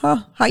like,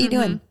 oh, how you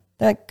doing?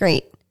 They're like,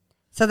 great.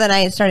 So then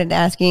I started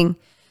asking,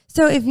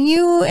 so if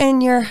you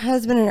and your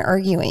husband are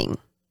arguing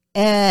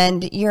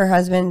and your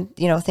husband,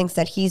 thinks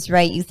that he's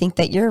right, you think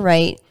that you're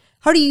right,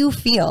 how do you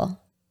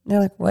feel? And they're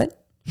like, what?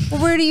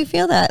 Well, where do you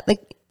feel that?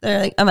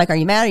 I'm like, are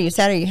you mad? Are you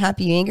sad? Are you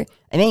happy? Are you angry?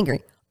 I'm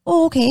angry.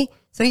 Oh, okay.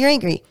 So you're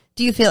angry.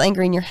 Do you feel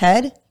angry in your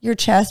head, your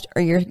chest,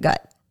 or your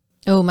gut?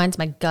 Oh, mine's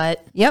my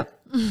gut. Yep.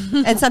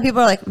 And some people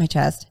are like, my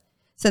chest.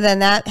 So then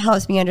that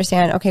helps me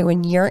understand, okay,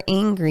 when you're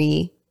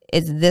angry,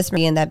 it's this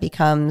and that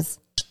becomes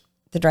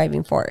the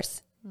driving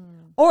force.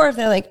 Or if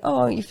they're like,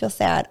 oh, you feel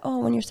sad. Oh,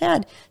 when you're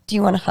sad, do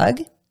you want a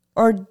hug?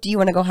 Or do you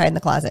want to go hide in the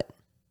closet?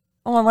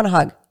 Oh, I want a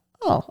hug.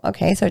 Oh,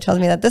 okay. So it tells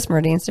me that this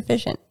meridian is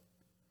deficient.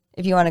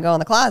 If you want to go in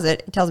the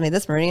closet, it tells me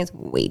this meridian is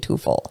way too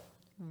full.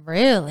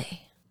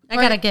 Really? I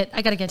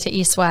gotta get to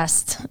East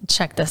West.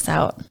 Check this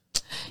out.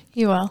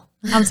 you will.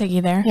 I'll take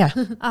you there. Yeah,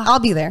 I'll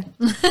be there.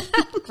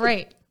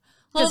 Great.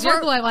 Because you're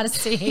who I want to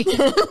see.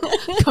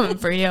 Coming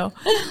for you.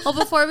 Well,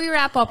 before we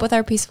wrap up with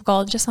our piece of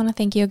gold, just want to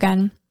thank you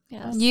again.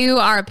 Yes. You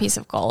are a piece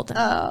of gold.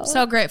 Oh.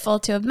 So grateful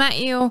to have met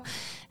you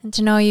and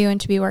to know you and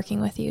to be working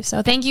with you.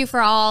 So thank you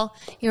for all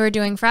you are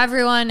doing for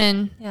everyone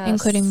and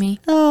including me.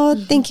 Oh,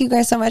 thank you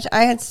guys so much.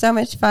 I had so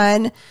much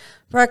fun.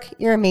 Brooke,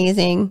 you're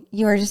amazing.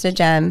 You are just a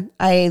gem.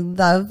 I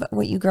love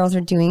what you girls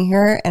are doing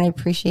here, and I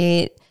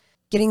appreciate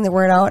getting the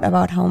word out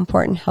about how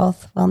important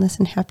health, wellness,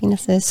 and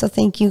happiness is. So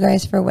thank you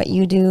guys for what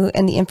you do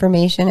and the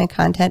information and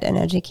content and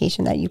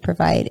education that you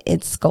provide.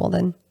 It's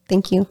golden.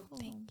 Thank you.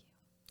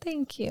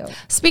 Thank you.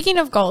 Speaking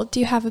of gold,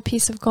 do you have a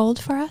piece of gold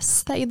for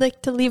us that you'd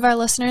like to leave our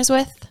listeners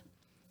with?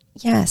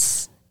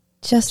 Yes.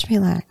 Just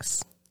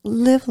relax.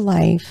 Live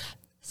life.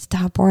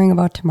 Stop worrying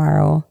about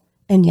tomorrow.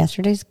 And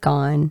yesterday's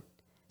gone.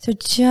 So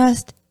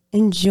just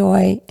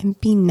enjoy and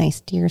be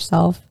nice to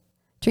yourself.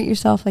 Treat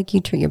yourself like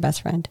you treat your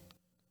best friend.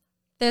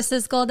 This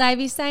is Gold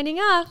Ivy signing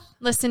off.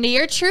 Listen to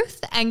your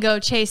truth and go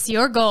chase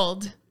your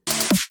gold.